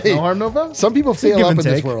 No harm, no foul. Some people a fail give up and in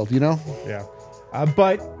this take. world, you know? Yeah.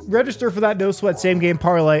 But register for that no sweat same game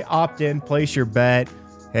parlay. Opt in, place your bet.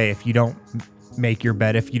 Hey, if you don't make your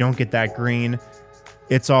bet, if you don't get that green,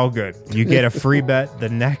 it's all good. You get a free bet the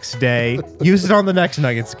next day. Use it on the next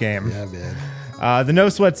Nuggets game. Yeah, man. The no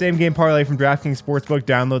sweat same game parlay from DraftKings Sportsbook.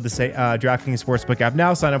 Download the DraftKings Sportsbook app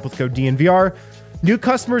now. Sign up with code DNVR. New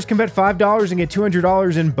customers can bet $5 and get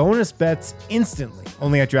 $200 in bonus bets instantly.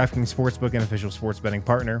 Only at DraftKings Sportsbook, an official sports betting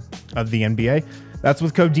partner of the NBA. That's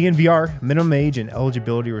with code DNVR. Minimum age and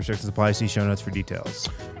eligibility restrictions apply. See show notes for details.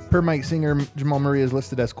 Per Mike Singer, Jamal Murray is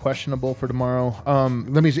listed as questionable for tomorrow.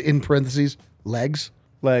 Let me, in parentheses, legs.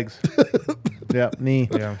 Legs. Yeah, knee.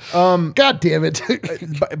 Yeah. God damn it.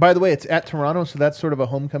 By the way, it's at Toronto, so that's sort of a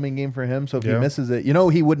homecoming game for him. So if he misses it,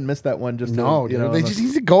 he wouldn't miss that one. Just No, to, dude. They just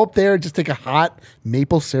need to go up there and just take a hot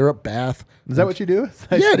maple syrup bath. is that what you do?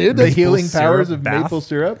 Yeah, dude. The Maple healing powers syrup of bath? maple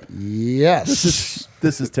syrup. Yes.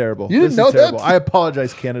 This is terrible. You didn't This know is terrible. that? I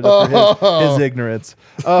apologize, Canada, for his ignorance.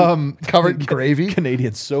 Covered in gravy.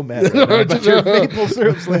 Canadians so mad right now about your maple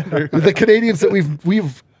syrup slander. The Canadians that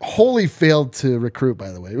we've wholly failed to recruit, by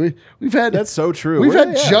the way. We've had That's so true. We've Where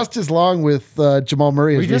had they at? just as long with Jamal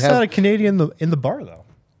Murray as We just have. had a Canadian in the bar, though.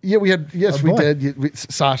 Yeah, we had. Yes, Oh, we boy. did.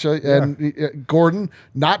 Sasha and Gordon,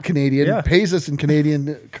 not Canadian, Yeah. pays us in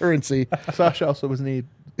Canadian currency. Sasha also wasn't he?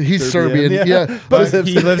 He's Serbian. Yeah, But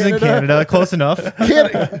he lives in Canada. Close enough.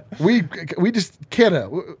 Canada. We just Canada.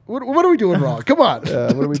 What are we doing wrong? Come on. What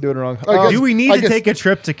are we doing wrong? I guess- Do we need I to guess- take a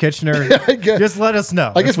trip to Kitchener? I guess- Just let us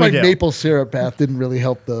know. I guess if we my do. maple syrup bath didn't really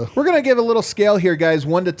help the. We're going to give a little scale here, guys,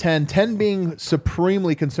 1 to 10. 10 being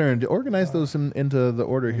supremely concerned. Organize those into the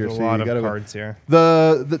order here. There's so a lot you of gotta- cards here.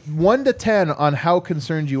 The 1 to 10 on how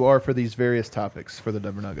concerned you are for these various topics for the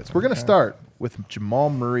Denver Nuggets. We're going to start with Jamal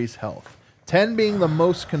Murray's health. 10 being the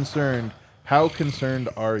most concerned. How concerned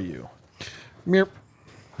are you? Meep.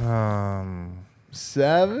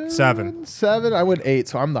 7? 7. 7? I went 8,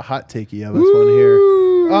 so I'm the hot takey of this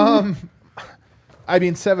one here. I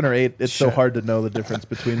mean, 7 or 8. It's so hard to know the difference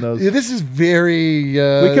between those. Yeah, this is very. We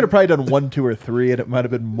could have probably done 1, 2, or 3, and it might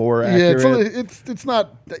have been more accurate. It's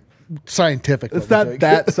not scientific. It's what we're not doing.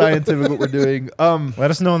 that scientific what we're doing. Let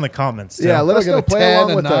us know in the comments. too. Yeah, let us Look at know. a Play 10,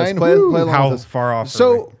 along a with us. 9. Play Woo. along How with us. far off? are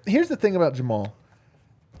So here's the thing about Jamal.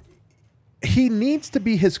 He needs to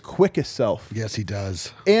be his quickest self, Yes, he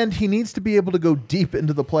does. and he needs to be able to go deep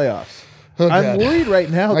into the playoffs. Oh, I'm God. worried right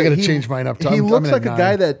now. I that gotta he- change mine up to- He I'm looks at like a 9.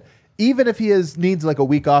 guy that even if he needs like a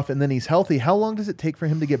week off and then he's healthy, how long does it take for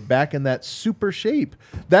him to get back in that super shape?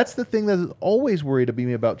 That's the thing that is always worried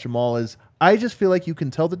me about Jamal is I just feel like you can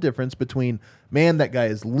tell the difference between, man, that guy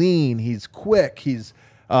is lean, he's quick, he's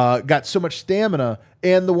got so much stamina,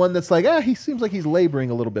 and the one that's like, he seems like he's laboring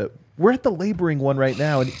a little bit. We're at the laboring one right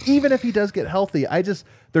now, and even if he does get healthy,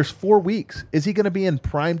 there's 4 weeks. Is he going to be in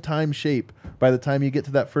prime time shape by the time you get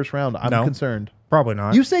to that first round? I'm No. concerned. Probably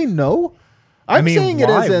not. You say no? I'm saying it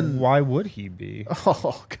why, as in why would he be?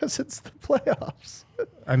 oh, because it's the playoffs.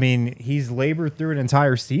 I mean, he's labored through an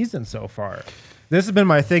entire season so far. This has been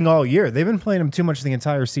my thing all year. They've been playing him too much the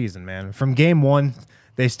entire season, man. From game one,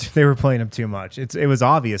 they were playing him too much. It was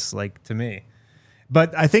obvious, like, to me.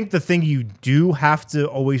 But I think the thing you do have to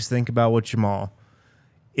always think about with Jamal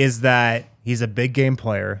is that he's a big game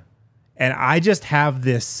player, and I just have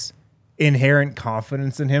this inherent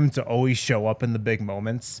confidence in him to always show up in the big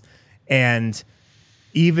moments. And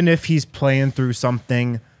even if he's playing through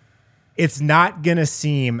something, it's not going to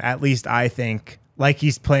seem, at least I think, like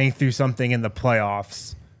he's playing through something in the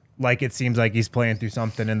playoffs, like it seems like he's playing through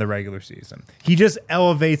something in the regular season. He just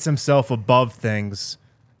elevates himself above things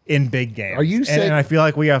in big games. Are you saying- and I feel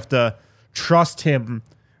like we have to trust him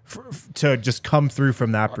to just come through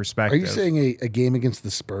from that perspective. Are you saying a game against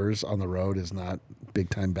the Spurs on the road is not big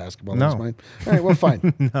time basketball? No. That's mine. All right, well,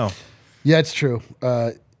 fine. No. Yeah, it's true.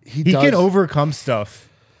 He He does, can overcome stuff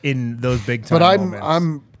in those big time but moments.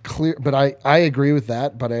 I'm clear. But I agree with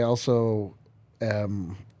that. But I also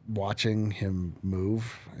am watching him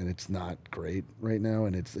move, and it's not great right now.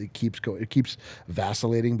 And it keeps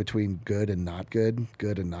vacillating between good and not good,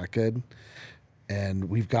 good and not good. And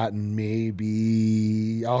we've gotten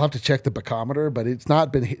maybe I'll have to check the barometer, but it's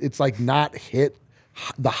not hit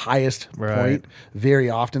the highest Right. point very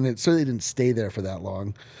often. It certainly didn't stay there for that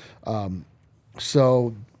long.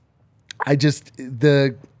 So I just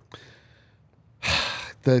the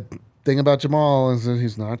thing about Jamal is that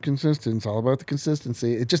he's not consistent. It's all about the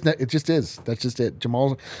consistency. It just is. That's just it.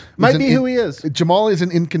 Jamal Might be who he is. Jamal is an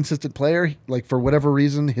inconsistent player. Like, for whatever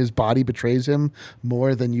reason, his body betrays him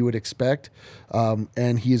more than you would expect,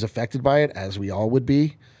 and he is affected by it, as we all would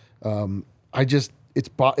be. I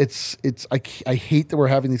hate that we're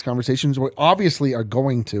having these conversations. We obviously are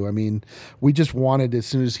going to. I mean, we just wanted, as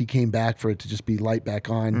soon as he came back, for it to just be light back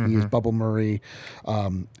on. He is Bubble Murray.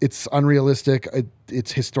 It's unrealistic.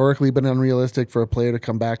 It's historically been unrealistic for a player to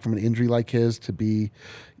come back from an injury like his to be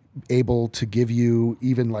able to give you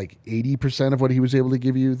even like 80% of what he was able to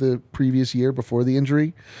give you the previous year before the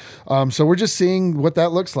injury. So we're just seeing what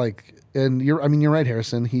that looks like. And you're right,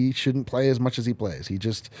 Harrison. He shouldn't play as much as he plays.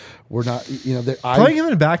 We're not, playing him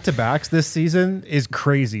in back-to-backs this season is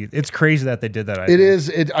crazy. It's crazy that they did that.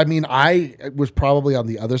 I was probably on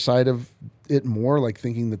the other side of it more, like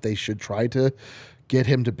thinking that they should try to get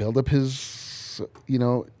him to build up his,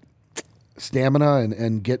 stamina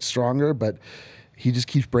and get stronger, but he just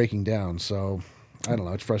keeps breaking down. So I don't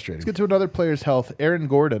know. It's frustrating. Let's get to another player's health. Aaron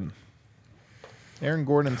Gordon. Aaron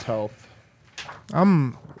Gordon's health.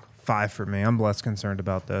 5 for me. I'm less concerned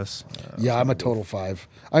about this. Yeah, I'm a total 5.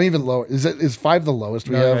 I'm even lower. Is 5 the lowest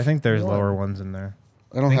we have? I think there's lower ones in there.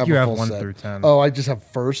 I don't think have you a have full 1 set. through 10. Oh, I just have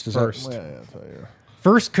first. First. Yeah, I'll tell you.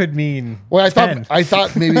 First could mean. Well, 10. I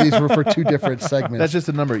thought maybe these were for 2 different segments. That's just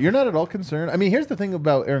a number. You're not at all concerned. I mean, here's the thing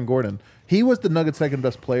about Aaron Gordon. He was the Nuggets' second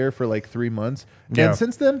best player for like 3 months. Yeah. And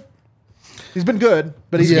since then, he's been good,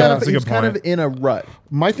 but he's kind of in a rut.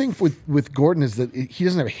 My thing with Gordon is that he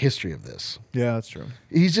doesn't have a history of this. Yeah, that's true.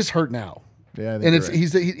 He's just hurt now. Yeah, I think and you're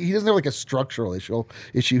right. he doesn't have like a structural issue.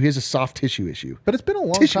 He has a soft tissue issue. But it's been a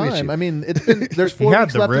long Tissue time. issue. I mean, it's been there's 4 had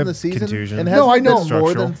weeks the left in rib the season, contusion. and No, I hasn't know. been more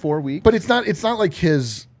Structural. than 4 weeks. But it's not like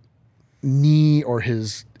his knee or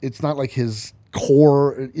it's not like his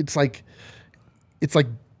core. It's like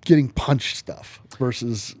getting punched stuff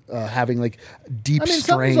versus having like deep strains.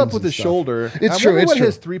 Something's up with and his stuff. shoulder. It's I true. wonder It's what true.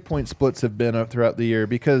 his 3-point splits have been throughout the year,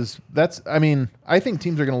 because I think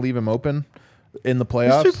teams are going to leave him open in the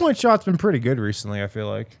playoffs. His 2-point shot's been pretty good recently, I feel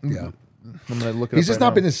like. Yeah. I'm going to look at He's just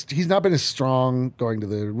not been as strong going to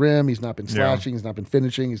the rim. He's not been slashing. He's not been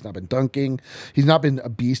finishing. He's not been dunking. He's not been a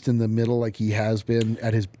beast in the middle like he has been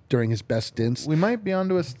during his best stints. We might be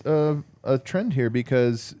onto a trend here,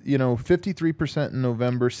 because 53% in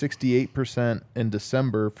November, 68% in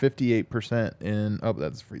December, 58% in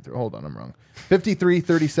that's a free throw. Hold on, I'm wrong. 53,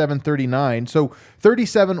 37, 39. So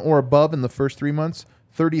 37 or above in the first 3 months,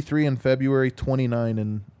 33 in February,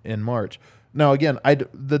 29 in March. Now, again,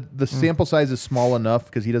 the sample size is small enough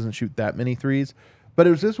because he doesn't shoot that many threes, but it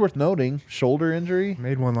was just worth noting, shoulder injury.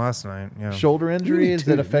 Made one last night. Yeah. Shoulder injury, Maybe does two,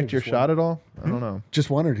 that affect maybe your just shot at all? I don't know. Just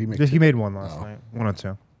one, or did he make He made one last night. 1 or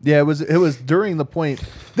 2. Yeah, it was during the point.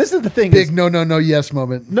 This is the thing. big no yes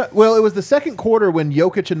moment? No, well, it was the second quarter when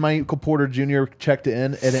Jokic and Michael Porter Jr. checked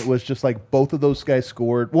in, and it was just like both of those guys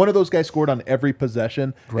scored. One of those guys scored on every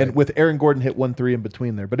possession, and with Aaron Gordon hit 1-3 in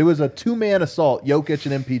between there. But it was a 2-man assault,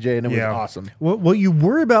 Jokic and MPJ, and it was awesome. What you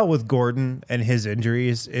worry about with Gordon and his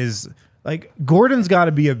injuries is, like, Gordon's got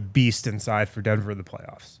to be a beast inside for Denver in the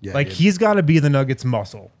playoffs. Yeah, he's got to be the Nuggets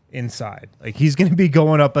muscle inside. Like, he's going to be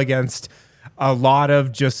going up against a lot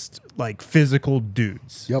of just like physical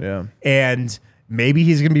dudes. Yep. Yeah. And maybe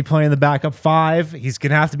he's going to be playing the backup 5. He's going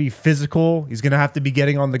to have to be physical. He's going to have to be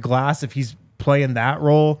getting on the glass if he's playing that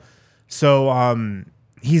role. So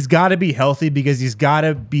he's got to be healthy, because he's got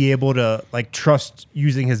to be able to like trust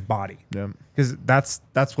using his body. Yeah. Because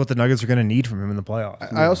that's what the Nuggets are going to need from him in the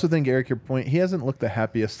playoffs. I also think, Eric, your point, he hasn't looked the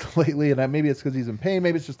happiest lately, and maybe it's because he's in pain.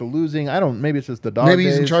 Maybe it's just the losing. Maybe it's just the dog Maybe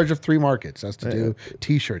he's in days. charge of 3 markets. Has to do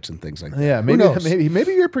T-shirts and things like that. Yeah, Who knows?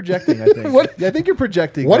 maybe you're projecting. I think. Yeah, I think you're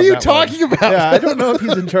projecting. What on are you that one. talking about? Yeah, I don't know if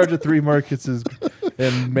he's in charge of 3 markets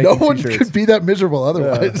and making No one t-shirts. could be that miserable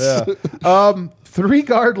otherwise. Yeah.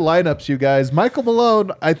 3-guard lineups, you guys. Michael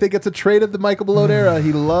Malone. I think it's a trait of the Michael Malone era.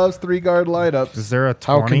 He loves 3-guard lineups. Is there a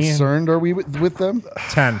How 20? concerned are we with them?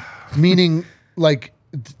 10. Meaning, like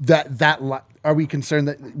are we concerned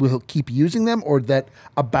that we'll keep using them, or that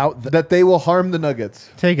about That they will harm the Nuggets.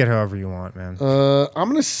 Take it however you want, man. I'm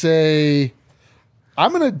gonna say,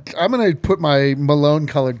 I'm gonna put my Malone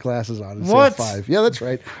colored glasses on and What? say 5. Yeah, that's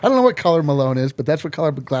right. I don't know what color Malone is, but that's what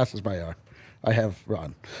color glasses I have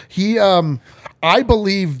on. I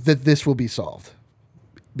believe that this will be solved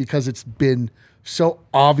because it's been so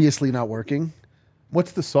obviously not working.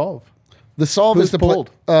 What's the solve? The solve Who's is to pulled?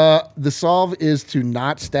 the solve is to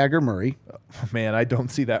not stagger Murray. Man, I don't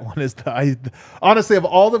see that one as honestly, of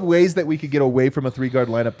all the ways that we could get away from a 3-guard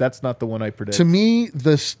lineup, that's not the one I predict. To me,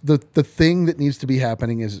 the thing that needs to be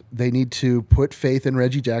happening is they need to put faith in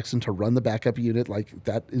Reggie Jackson to run the backup unit. Like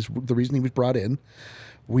that is the reason he was brought in.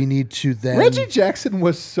 We need to then Reggie Jackson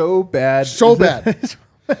was so bad.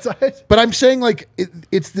 But I'm saying like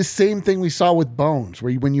it's the same thing we saw with Bones,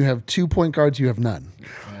 where when you have 2 point guards, you have none.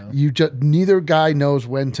 You just neither guy knows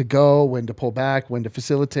when to go, when to pull back, when to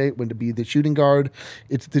facilitate, when to be the shooting guard.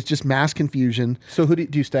 It's just mass confusion. So who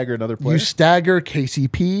do you stagger another player? You stagger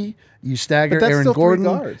KCP. You stagger But that's Aaron still 3 Gordon.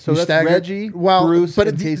 guards. So you that's stagger Reggie, well, Bruce, but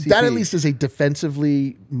and KCP. that at least is a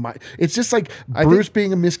defensively. It's just like Bruce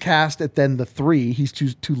being a miscast at then the 3. He's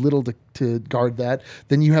too little to guard that.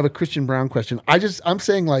 Then you have a Christian Brown question. I'm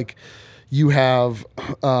saying like you have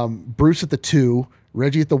Bruce at the 2,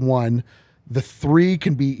 Reggie at the 1. The 3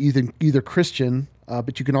 can be either Christian,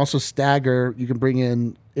 but you can also stagger. You can bring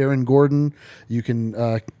in Aaron Gordon. You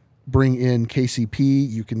can bring in KCP.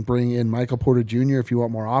 You can bring in Michael Porter Jr. if you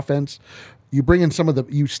want more offense. You bring in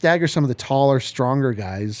you stagger some of the taller, stronger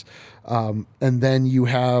guys, and then you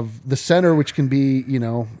have the center, which can be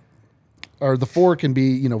or the 4 can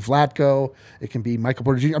be Vlatko. It can be Michael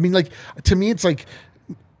Porter Jr. I mean, like to me, it's like.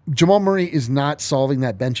 Jamal Murray is not solving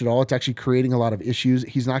that bench at all. It's actually creating a lot of issues.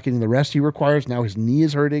 He's not getting the rest he requires. Now his knee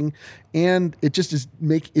is hurting, and it just is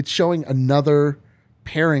it's showing another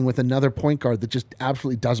pairing with another point guard that just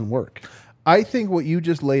absolutely doesn't work. I think what you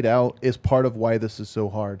just laid out is part of why this is so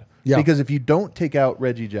hard. Yeah. Because if you don't take out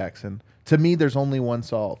Reggie Jackson, to me, there's only one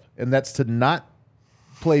solve, and that's to not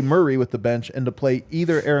play Murray with the bench and to play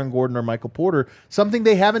either Aaron Gordon or Michael Porter, something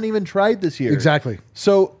they haven't even tried this year. Exactly.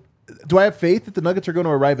 So do I have faith that the Nuggets are going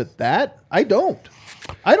to arrive at that? I don't.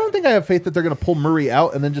 I don't think I have faith that they're going to pull Murray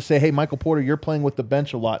out and then just say, hey, Michael Porter, you're playing with the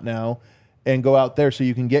bench a lot now, and go out there so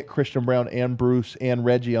you can get Christian Brown and Bruce and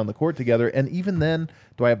Reggie on the court together. And even then,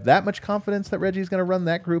 do I have that much confidence that Reggie's going to run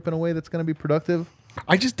that group in a way that's going to be productive?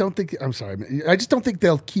 I just don't think – I'm sorry. I just don't think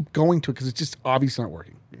they'll keep going to it because it's just obviously not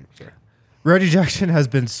working. Sorry. Reggie Jackson has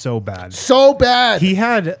been so bad. So bad. He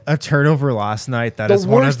had a turnover last night that is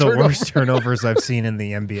one of the worst turnovers I've seen in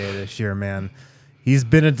the NBA this year, man. He's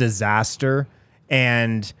been a disaster.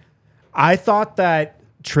 And I thought that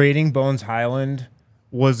trading Bones Highland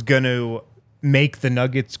was going to make the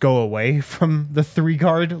Nuggets go away from the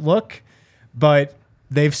 3-guard look, but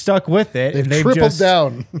they've stuck with it. They've tripled just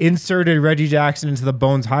down. inserted Reggie Jackson into the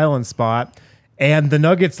Bones Highland spot. And the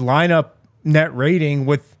Nuggets lineup net rating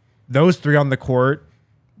with those 3 on the court,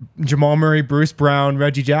 Jamal Murray, Bruce Brown,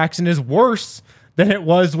 Reggie Jackson, is worse than it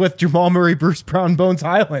was with Jamal Murray, Bruce Brown, Bones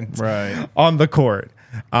Highland on the court.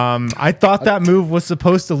 I thought that move was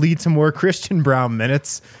supposed to lead to more Christian Brown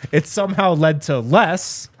minutes. It somehow led to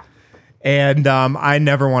less. And I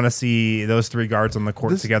never want to see those 3 guards on the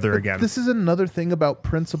court together again. This is another thing about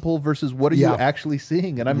principle versus what are you actually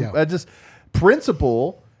seeing. And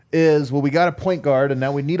principle is, well, we got a point guard, and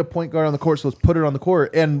now we need a point guard on the court, so let's put it on the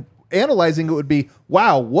court. And analyzing it would be,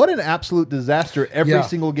 wow, what an absolute disaster every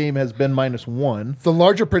single game has been -1. The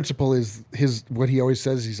larger principle is what he always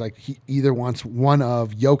says. He's like, he either wants one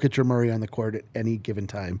of Jokic or Murray on the court at any given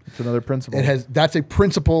time. It's another principle. That's a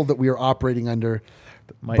principle that we are operating under,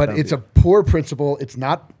 Might but not it's be. a poor principle. It's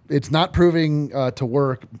not proving to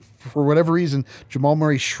work. For whatever reason, Jamal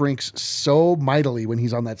Murray shrinks so mightily when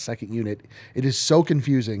he's on that second unit. It is so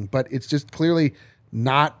confusing, but it's just clearly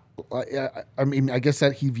not. I mean, I guess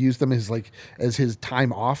that he views them as his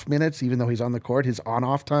time off minutes, even though he's on the court, his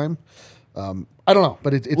on-off time. I don't know,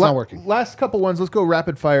 but it's not working. Last couple ones. Let's go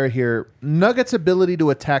rapid fire here. Nuggets' ability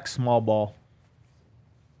to attack small ball.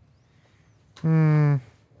 Ready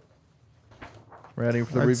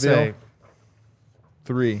for the I'd reveal? say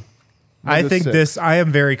 3. I think 6. I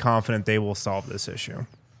am very confident they will solve this issue.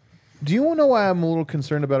 Do you want to know why I'm a little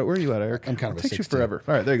concerned about it? Where are you at, Eric? I'm kind of it takes you 6 forever.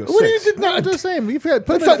 All right, there you go. What do you 6. did not- I'm just saying. You've got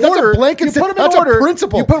put That's them in a order. blanket You put them in that's a order.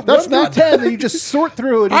 principle. You put That's 1 through not- 10, and you just sort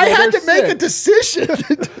through it. I had to make a decision.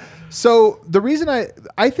 So the reason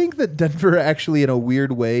I think that Denver actually, in a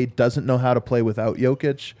weird way, doesn't know how to play without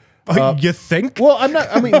Jokic. You think? Well, I'm not.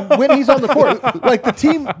 I mean, when he's on the court, like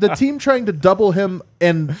the team trying to double him,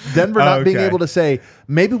 and Denver not being Okay. able to say,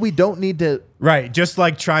 maybe we don't need to Right, just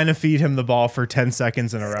like trying to feed him the ball for 10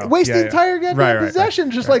 seconds in a row. waste Yeah, the yeah. entire goddamn Right,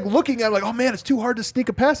 possession, just like looking at it like, oh man, it's too hard to sneak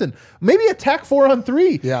a pass in. Maybe attack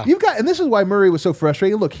 4-on-3. Yeah. You've got, and this is why Murray was so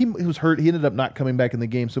frustrated. Look, he was hurt. He ended up not coming back in the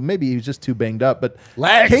game, so maybe he was just too banged up. But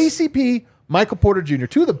Legs. KCP, Michael Porter Jr.,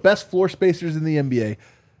 2 of the best floor spacers in the NBA,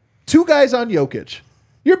 2 guys on Jokic.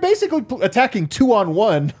 You're basically attacking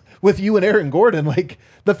 2-on-1 with you and Aaron Gordon. Like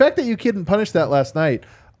the fact that you couldn't punish that last night,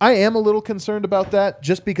 I am a little concerned about that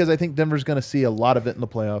just because I think Denver's going to see a lot of it in the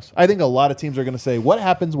playoffs. I think a lot of teams are going to say, what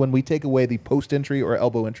happens when we take away the post entry or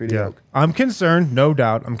elbow entry to Yoke? I'm concerned, no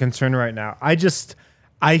doubt. I'm concerned right now.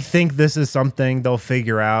 I think this is something they'll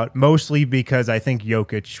figure out, mostly because I think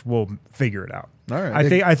Jokic will figure it out. All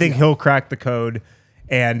right. I think he'll crack the code,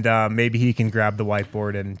 and maybe he can grab the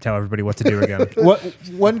whiteboard and tell everybody what to do again.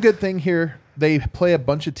 One good thing here, they play a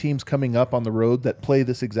bunch of teams coming up on the road that play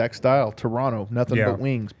this exact style. Toronto, nothing but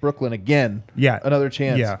wings. Brooklyn again, another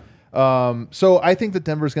chance. Yeah. So I think that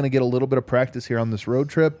Denver's going to get a little bit of practice here on this road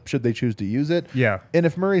trip, should they choose to use it. Yeah. And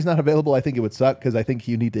if Murray's not available, I think it would suck because I think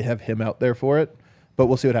you need to have him out there for it. But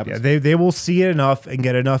we'll see what happens. Yeah, they will see it enough and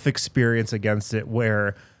get enough experience against it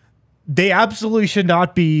where they absolutely should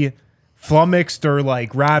not be flummoxed or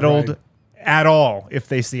like rattled at all if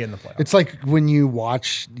they see it in the playoffs. It's like when you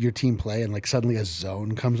watch your team play and like suddenly a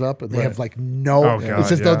zone comes up and they have like no.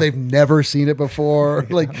 It's as though they've never seen it before.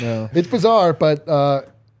 It's bizarre, but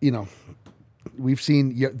we've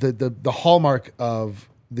seen the hallmark of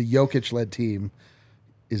the Jokic-led team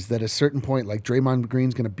is that at a certain point, like Draymond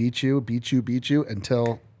Green's going to beat you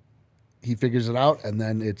until he figures it out, and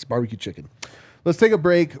then it's barbecue chicken. Let's take a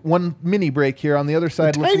break, one mini break here. On the other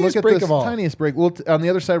side, let's look at this tiniest break. On the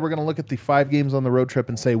other side, we're going to look at the 5 games on the road trip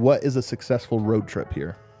and say, what is a successful road trip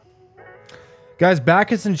here? Guys,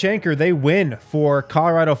 Backus and Schenker, they win for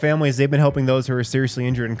Colorado families. They've been helping those who are seriously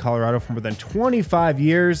injured in Colorado for more than 25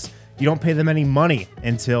 years. You don't pay them any money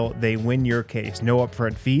until they win your case. No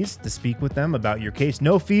upfront fees to speak with them about your case.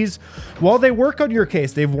 No fees while they work on your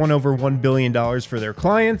case. They've won over $1 billion for their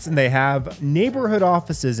clients, and they have neighborhood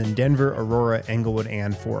offices in Denver, Aurora, Englewood,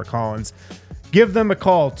 and Fort Collins. Give them a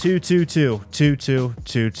call,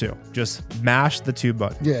 222-2222. Just mash the 2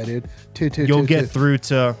 button. Yeah, dude. You'll get through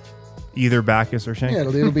to either Backus or Schenker. Yeah,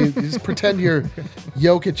 it'll be just pretend you're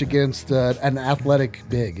Jokic against an athletic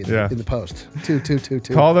big in the post.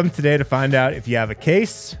 222. Call them today to find out if you have a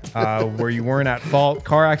case where you weren't at fault.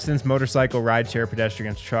 Car accidents, motorcycle, rideshare,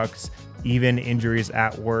 pedestrians, trucks, even injuries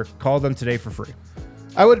at work. Call them today for free.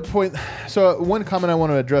 I would point. So one comment I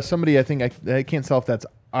want to address. Somebody, I think I can't tell if that's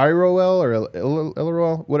Iroel or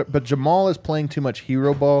Illaroel, but Jamal is playing too much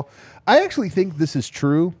hero ball. I actually think this is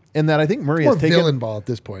true in that I think Murray has taken villain ball at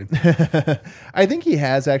this point. I think he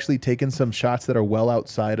has actually taken some shots that are well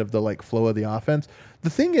outside of the flow of the offense. The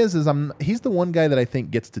thing is he's the one guy that I think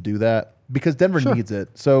gets to do that because Denver needs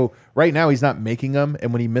it. So right now he's not making them,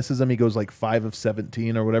 and when he misses them, he goes 5 of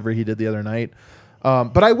 17 or whatever he did the other night.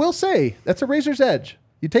 But I will say that's a razor's edge.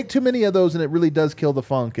 You take too many of those, and it really does kill the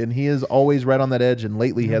funk. And he is always right on that edge, and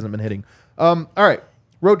lately he hasn't been hitting. All right,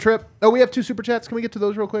 road trip. Oh, we have 2 super chats. Can we get to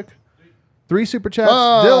those real quick? 3 super chats.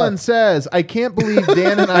 Dylan says, I can't believe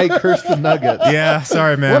Dan and I cursed the Nuggets. Yeah,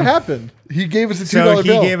 sorry, man. What happened? He gave us a $2 So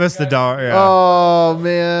bill. he gave us the $1. Yeah. Oh,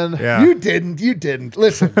 man. Yeah. You didn't.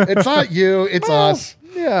 Listen, it's not you. It's us.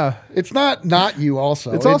 Yeah. It's not you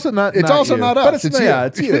also. It's also not It's not also you. not But us. it's you. Yeah,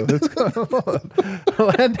 it's you.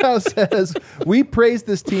 Landau says, we praised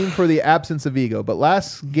this team for the absence of ego, but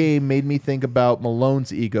last game made me think about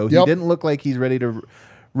Malone's ego. He didn't look like he's ready to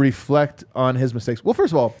reflect on his mistakes. Well,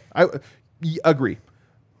 first of all, I agree.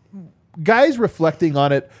 Guys reflecting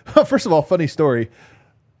on it. First of all, funny story.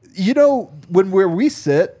 Where we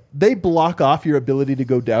sit, they block off your ability to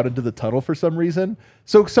go down into the tunnel for some reason.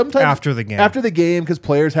 So sometimes After the game, because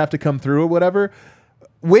players have to come through or whatever,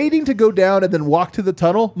 waiting to go down and then walk to the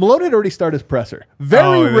tunnel. Malone had already started his presser.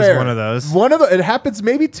 Very it rare. was one of those. It happens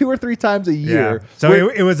maybe 2 or 3 times a year. Yeah. So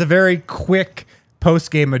it was a very quick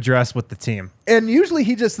post-game address with the team. And usually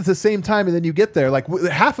he just at the same time, and then you get there.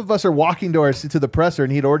 Half of us are walking to the presser,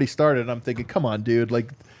 and he'd already started. And I'm thinking, come on, dude.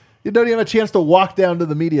 You don't even have a chance to walk down to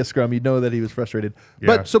the media scrum. You'd know that he was frustrated.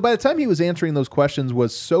 Yeah. But so by the time he was answering those questions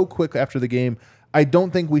was so quick after the game, I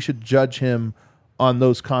don't think we should judge him on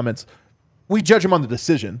those comments. We judge him on the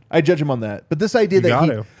decision. I judge him on that. But this idea that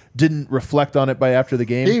he didn't reflect on it by after the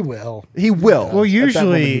game. He will. Well,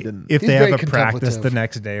 usually if they have a practice contemplative. the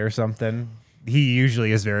next day or something, he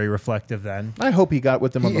usually is very reflective then. I hope he got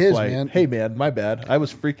with them on the flight. Man. Hey, man, my bad. I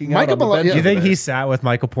was freaking Michael out on the Malone- bench. yeah. Do you think over he there. sat with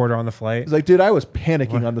Michael Porter on the flight? He's like, dude, I was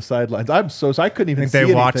panicking on the sidelines. So I couldn't even I think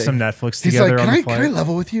see they watched anything. some Netflix He's together like, on the can I flight.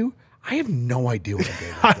 level with you? I have no idea what I'm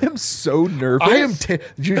doing. I am so nervous. Did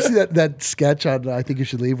you see that sketch on I Think You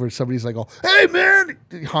Should Leave where somebody's like, "Oh, hey man,"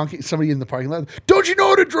 honking somebody in the parking lot. Don't you know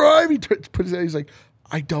how to drive? He puts it. He's like,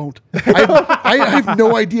 I don't. I have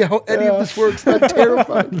no idea how any of this works. I'm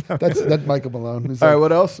terrified. That's Michael Malone. All right,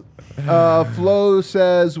 what else? Flo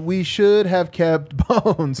says we should have kept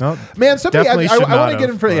Bones. Nope. Man, somebody I Definitely should want to not get in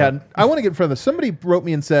have, front. but- Yeah, I want to get in front of this. Somebody wrote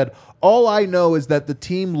me and said, "All I know is that the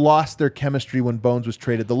team lost their chemistry when Bones was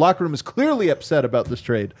traded. The locker room is clearly upset about this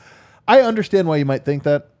trade." I understand why you might think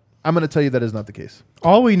that. I'm going to tell you that is not the case.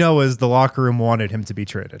 All we know is the locker room wanted him to be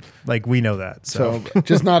traded. Like, we know that. So,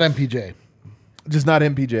 Just not MPJ. Just not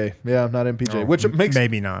MPJ. Yeah, not MPJ. Which makes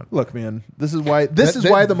maybe not. Look, man, this is why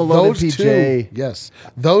the Malone and those PJ two, yes,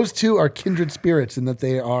 those two are kindred spirits in that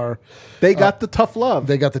they got the tough love.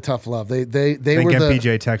 They got the tough love. They I think were the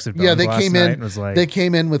MPJ texted Bones yeah. They last came night in. and was like, they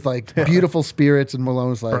came in with like beautiful spirits, and Malone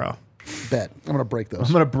was like, Bro. "Bet I'm gonna break those."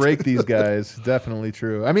 I'm going to break these guys. Definitely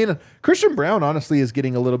true. I mean, Christian Brown honestly is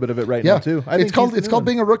getting a little bit of it right now too. I think it's called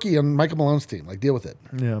being a rookie on Michael Malone's team. Like, deal with it.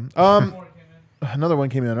 Yeah. Another one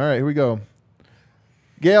came in. All right, here we go.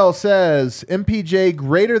 Gail says MPJ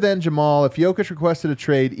greater than Jamal. If Jokic requested a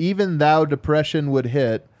trade, even though depression would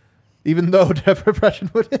hit,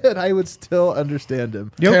 I would still understand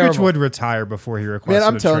him. Jokic Terrible. would retire before he requested Man,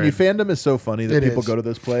 I'm a telling you, trade. fandom is so funny that It people is. go to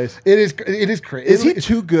this place. It is crazy. Is he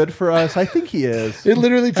too good for us? I think he is. It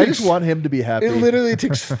literally I takes. just want him to be happy. It literally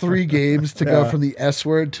takes 3 games to go from the S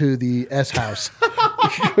word to the S house.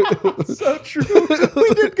 So true. We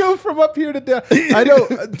did go from up here to down. I know.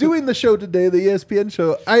 Doing the show today, the ESPN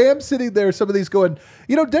show, I am sitting there, some of these going,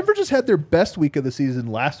 Denver just had their best week of the season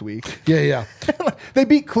last week. Yeah. They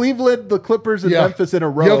beat Cleveland, the Clippers, and Memphis in a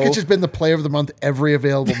row. Jokic has been the player of the month every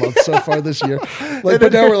available month so far this year.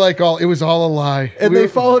 But now we're like, it was all a lie. And they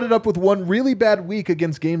followed it up with one really bad week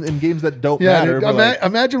against games that don't matter. Dude, We're like,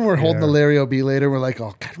 imagine we're holding the Larry O'B later. We're like,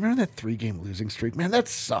 oh, God, remember that 3-game losing streak? Man, that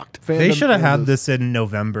sucked. They should have had fandom- this in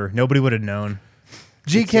November. Nobody would have known.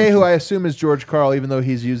 GK, who I assume is George Karl, even though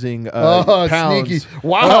he's using pounds. Sneaky.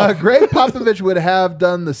 Wow. Greg Popovich would have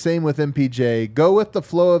done the same with MPJ. Go with the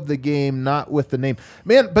flow of the game, not with the name.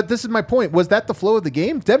 Man, but this is my point. Was that the flow of the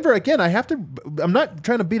game? Denver, again, I'm not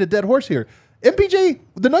trying to beat a dead horse here. MPJ,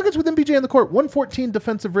 the Nuggets with MPJ on the court, 114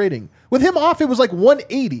 defensive rating. With him off, it was like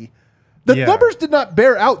 180. The numbers did not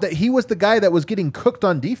bear out that he was the guy that was getting cooked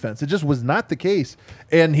on defense. It just was not the case.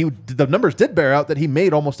 And the numbers did bear out that he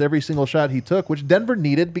made almost every single shot he took, which Denver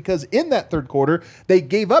needed because in that third quarter, they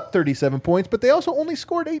gave up 37 points, but they also only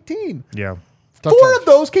scored 18. Yeah. 4 of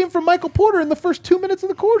those came from Michael Porter in the first 2 minutes of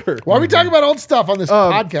the quarter. Why are we talking about old stuff on this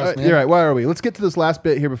podcast, man? You're right. Why are we? Let's get to this last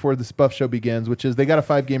bit here before this Buff show begins, which is they got a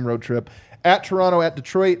 5-game road trip at Toronto, at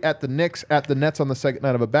Detroit, at the Knicks, at the Nets on the second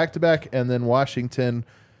night of a back-to-back, and then Washington.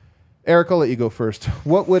 Eric, I'll let you go first.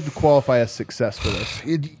 What would qualify as success for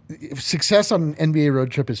this? Success on an NBA road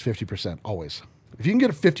trip is 50%, always. If you can get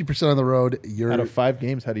a 50% on the road, Out of 5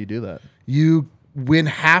 games, how do you do that? you win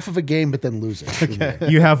half of a game, but then lose it.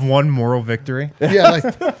 You have one moral victory. Yeah, like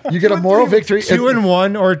you get a moral victory.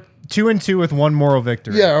 2-1 or 2-2 with one moral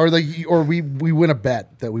victory. Yeah, or we win a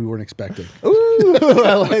bet that we weren't expecting. Ooh,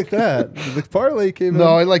 I like that. The parlay came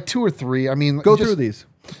No, in. like 2 or 3. I mean, Go through these.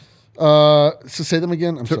 So say them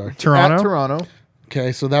again. I'm sorry. Toronto. At Toronto.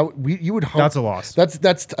 Okay, so you would hope That's a loss.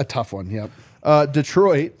 That's a tough one. Yep,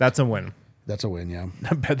 Detroit. That's a win. that's a win. Yeah,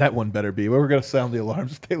 That one better be. We're going to sound the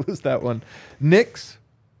alarms if they lose that one. Knicks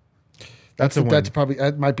That's a win. That's probably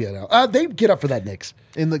that might be an L. They get up for that Knicks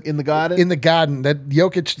in the Garden. in the Garden. That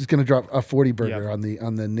Jokic is going to drop a 40 burger on the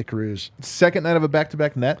Knickaroos. Second night of a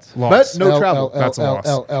back-to-back Nets. Loss. But no travel. That's a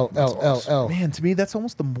loss. L. Man, to me, that's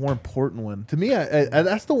almost the more important one. To me,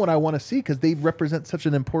 that's the one I want to see because they represent such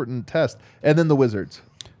an important test. And then the Wizards.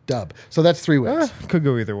 Dub. So that's 3 wins. Could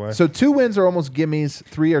go either way. So 2 wins are almost gimmies.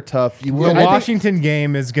 3 are tough. The I think- Washington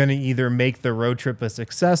game is going to either make the road trip a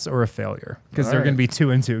success or a failure because they're going to be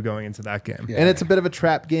 2-2 going into that game. Yeah. And it's a bit of a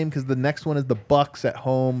trap game because the next one is the Bucks at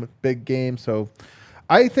home, big game. So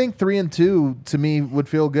I think 3-2 to me would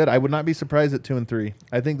feel good. I would not be surprised at 2-3.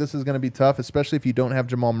 I think this is going to be tough, especially if you don't have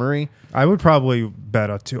Jamal Murray. I would probably bet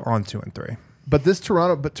on 2-3. But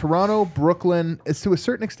Toronto, Brooklyn, is to a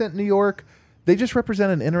certain extent New York. They just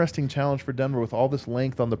represent an interesting challenge for Denver with all this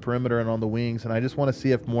length on the perimeter and on the wings. And I just want to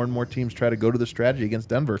see if more and more teams try to go to the strategy against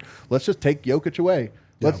Denver. Let's just take Jokic away.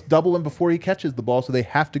 Let's double him before he catches the ball so they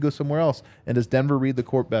have to go somewhere else. And does Denver read the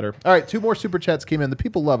court better? All right, 2 more super chats came in. The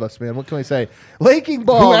people love us, man. What can we say? Laking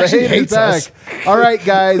ball. Who actually the hate is hates back. us. All right,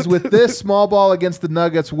 guys. With this small ball against the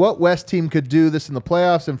Nuggets, what West team could do this in the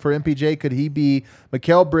playoffs? And for MPJ, could he be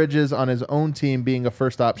Mikal Bridges on his own team being a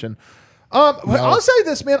first option? I'll say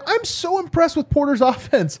this, man. I'm so impressed with Porter's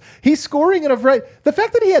offense. He's scoring in a variety. The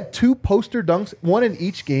fact that he had 2 poster dunks, 1 in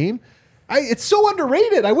each game, It's so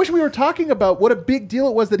underrated. I wish we were talking about what a big deal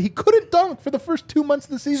it was that he couldn't dunk for the first 2 months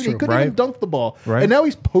of the season. He couldn't even dunk the ball. Right. And now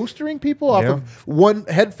he's postering people off of one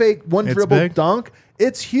head fake, one dribble dunk.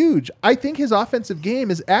 It's huge. I think his offensive game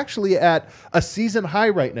is actually at a season high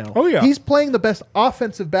right now. Oh, yeah. He's playing the best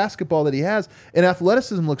offensive basketball that he has, and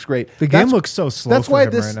athleticism looks great. The game looks so slow. That's why for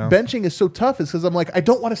him this right now. benching is so tough, is because I'm like, I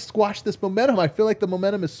don't want to squash this momentum. I feel like the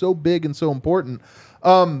momentum is so big and so important.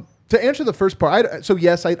 To answer the first part, I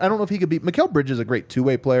don't know if he could be. Mikal Bridges is a great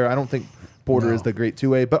two-way player. I don't think Porter is the great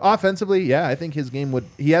two-way, but offensively, yeah, I think his game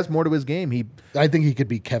he has more to his game. I think he could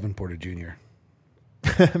be Kevin Porter Jr.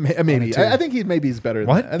 Maybe. I think he's better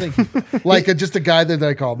than that. I think like just a guy that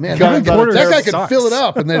I call, man, Kevin Porter that guy could sucks. fill it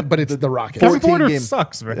up, but it's the Rockets. Kevin 14 Porter game.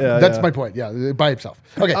 sucks, man. That's my point. Yeah, by himself.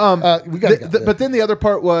 Okay, we got to But then the other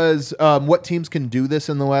part was what teams can do this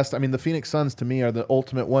in the West. I mean, the Phoenix Suns to me are the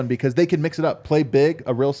ultimate one because they can mix it up, play big,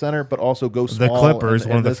 a real center, but also go The small. Clippers,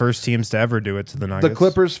 one of the first teams to ever do it to the Nuggets. The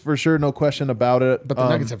Clippers, for sure, no question about it. But the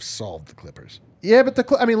Nuggets have solved the Clippers. Yeah, but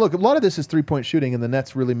look, a lot of this is 3-point shooting, and the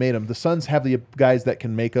Nets really made them. The Suns have the guys that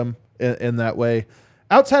can make them in that way.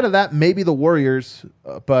 Outside of that, maybe the Warriors,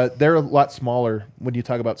 but they're a lot smaller when you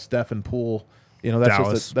talk about Steph and Poole. You know,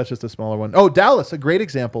 that's just a smaller one. Oh, Dallas, a great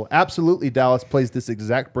example. Absolutely, Dallas plays this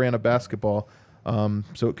exact brand of basketball,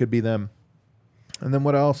 so it could be them. And then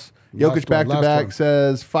what else? Jokic back-to-back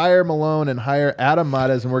says, fire Malone and hire Adam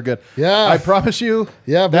Mares, and we're good. Yeah. I promise you,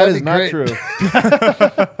 that that'd is be not great.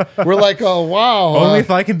 true. We're like, oh, wow. Only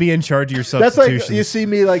if I can be in charge of your That's substitutions. like you see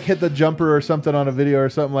me like hit the jumper or something on a video or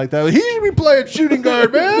something like that. He should be playing shooting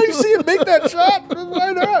guard, man. You see him make that shot?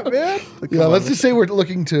 Why not, man? Yeah, let's just say we're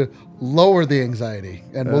looking to lower the anxiety,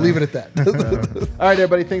 and we'll leave it at that. All right,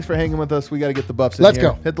 everybody. Thanks for hanging with us. We got to get the buffs in Let's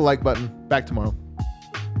here. go. Hit the like button. Back tomorrow.